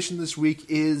recommendation this week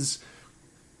is,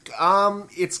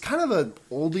 it's kind of an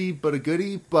oldie but a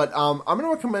goodie. But I'm going to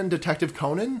recommend Detective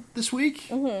Conan this week.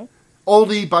 Mm-hmm.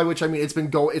 Oldie, by which I mean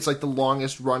it's like the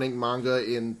longest running manga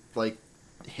in like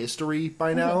history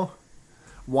by now,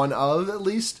 one of at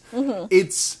least. Mm-hmm.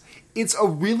 It's a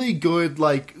really good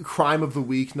like crime of the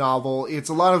week novel. It's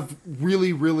a lot of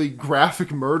really really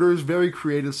graphic murders, very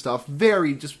creative stuff,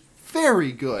 very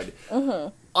good.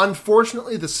 Mm-hmm.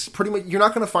 Unfortunately, this pretty much you're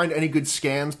not going to find any good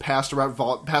scans passed around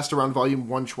volume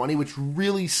 120, which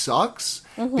really sucks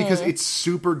because it's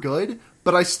super good.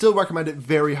 But I still recommend it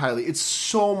very highly. It's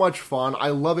so much fun.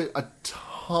 I love it a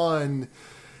ton,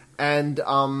 and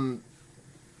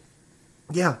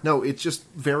it's just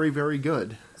very very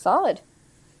good. Solid.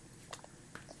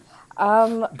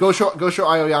 Gosho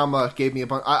Aoyama gave me a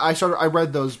bunch. I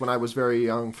read those when I was very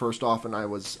young. First off, and I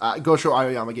was Gosho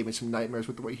Aoyama gave me some nightmares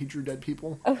with the way he drew dead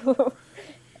people.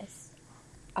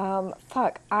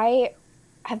 Fuck. I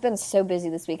have been so busy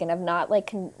this week, and I've not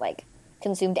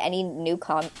consumed any new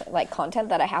content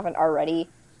that I haven't already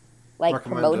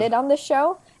promoted on the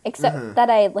show, except that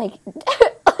I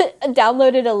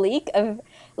downloaded a leak of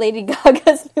Lady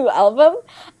Gaga's new album,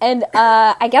 and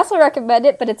I guess I'll recommend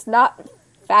it, but it's not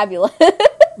fabulous.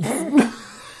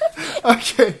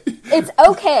 Okay. It's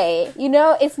okay.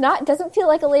 Doesn't feel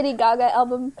like a Lady Gaga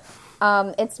album.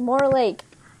 It's more like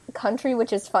country,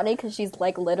 which is funny because she's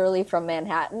literally from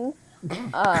Manhattan.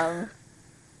 But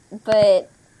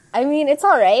I mean, it's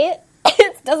all right.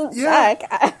 It doesn't suck.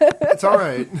 It's all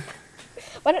right.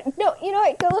 But no, you know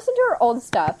what? Go listen to her old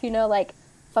stuff.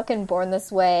 Fucking Born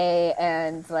This Way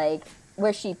and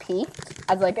where she peaked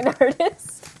as an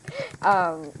artist.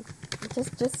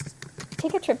 Just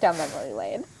take a trip down memory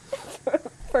lane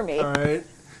for me. All right,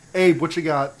 Abe, what you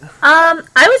got? I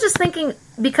was just thinking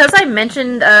because I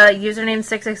mentioned username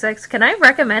 666. Can I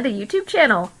recommend a YouTube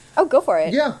channel? Oh, go for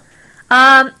it. Yeah.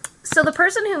 So the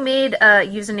person who made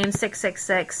username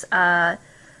 666,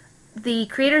 the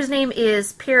creator's name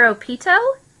is Piero Pito,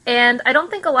 and I don't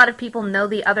think a lot of people know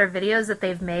the other videos that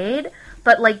they've made,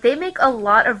 but they make a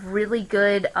lot of really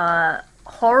good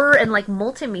horror and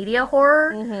multimedia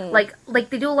horror. Mm-hmm. Like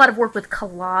they do a lot of work with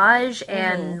collage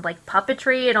and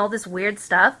puppetry and all this weird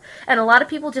stuff, and a lot of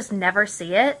people just never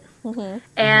see it. Mm-hmm.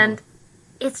 And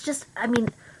it's just,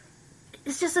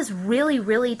 it's just this really,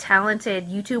 really talented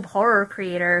YouTube horror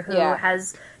creator who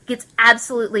gets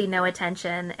absolutely no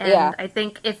attention. And I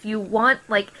think if you want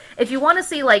to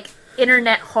see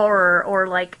internet horror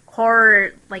or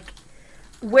horror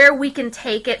where we can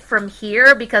take it from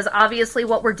here, because obviously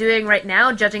what we're doing right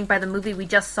now, judging by the movie we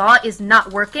just saw, is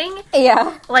not working.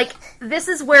 Yeah. This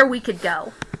is where we could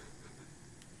go.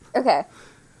 Okay.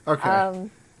 Okay.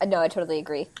 No, I totally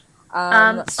agree.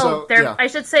 I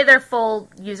should say their full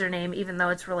username, even though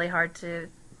it's really hard to.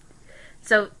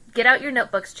 So get out your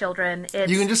notebooks, children.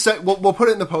 You can just say we'll put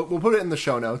it in we'll put it in the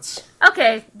show notes.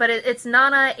 Okay, but it's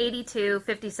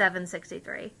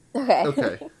Nana825763. Okay.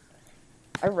 Okay.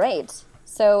 All right.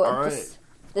 So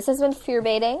this has been Fear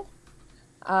Baiting.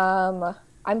 I'm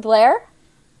Blair.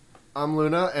 I'm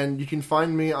Luna, and you can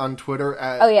find me on Twitter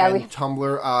and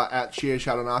Tumblr at Chie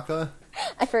Shadonaka.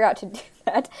 I forgot to do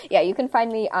that. Yeah, you can find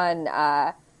me on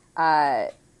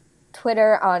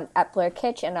Twitter at Blair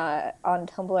Kitsch and on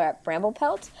Tumblr at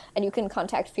Bramblepelt. And you can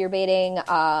contact Fearbaiting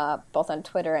both on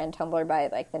Twitter and Tumblr by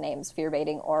like the names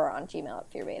Fearbaiting or on Gmail at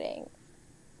Fearbaiting.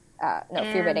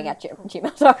 Fearbaiting at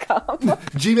gmail.com.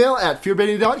 Gmail at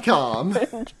fearbaiting.com.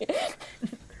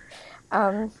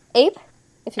 Abe,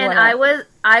 if you And want.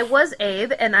 I was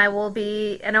Abe, and I will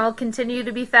continue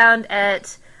to be found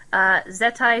at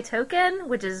Zetai Token,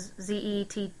 which is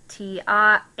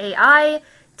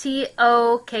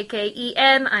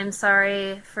ZETTAITOKKEN. I'm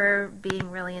sorry for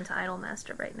being really into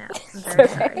Idolmaster right now. I'm very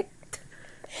sorry.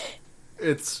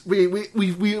 It's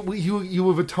you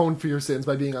have atoned for your sins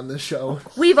by being on this show.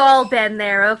 We've all been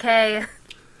there, okay?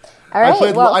 All right.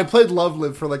 I played Love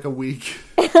Live for like a week.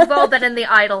 We've all been in the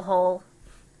idol hole.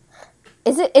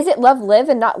 Is it Love Live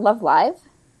and not Love Live?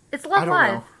 It's Love I don't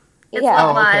Live. know. It's Yeah.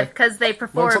 Love Oh, okay. Live because they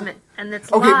perform it, and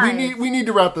it's Okay, live. we need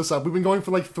to wrap this up. We've been going for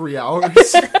like 3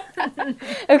 hours.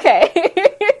 Okay.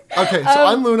 Okay, so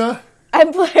I'm Luna,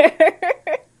 I'm Blair.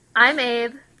 I'm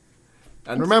Abe.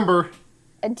 and remember,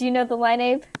 Do you know the line,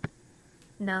 Abe?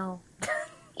 No.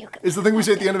 it's the thing we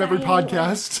say at the end of every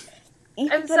podcast.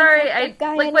 I'm sorry.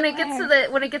 When it gets to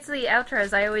the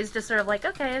outros, I always just sort of like,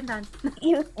 okay, I'm done.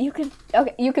 you can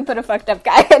put a fucked up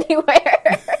guy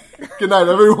anywhere. Good night,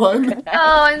 everyone.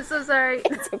 Oh, I'm so sorry.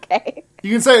 It's okay.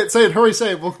 You can say it. Say it. Hurry,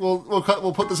 say it.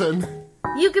 We'll put this in.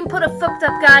 You can put a fucked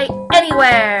up guy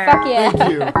anywhere. Fuck yeah.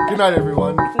 Thank you. Good night,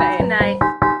 everyone. Night. Good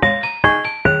night.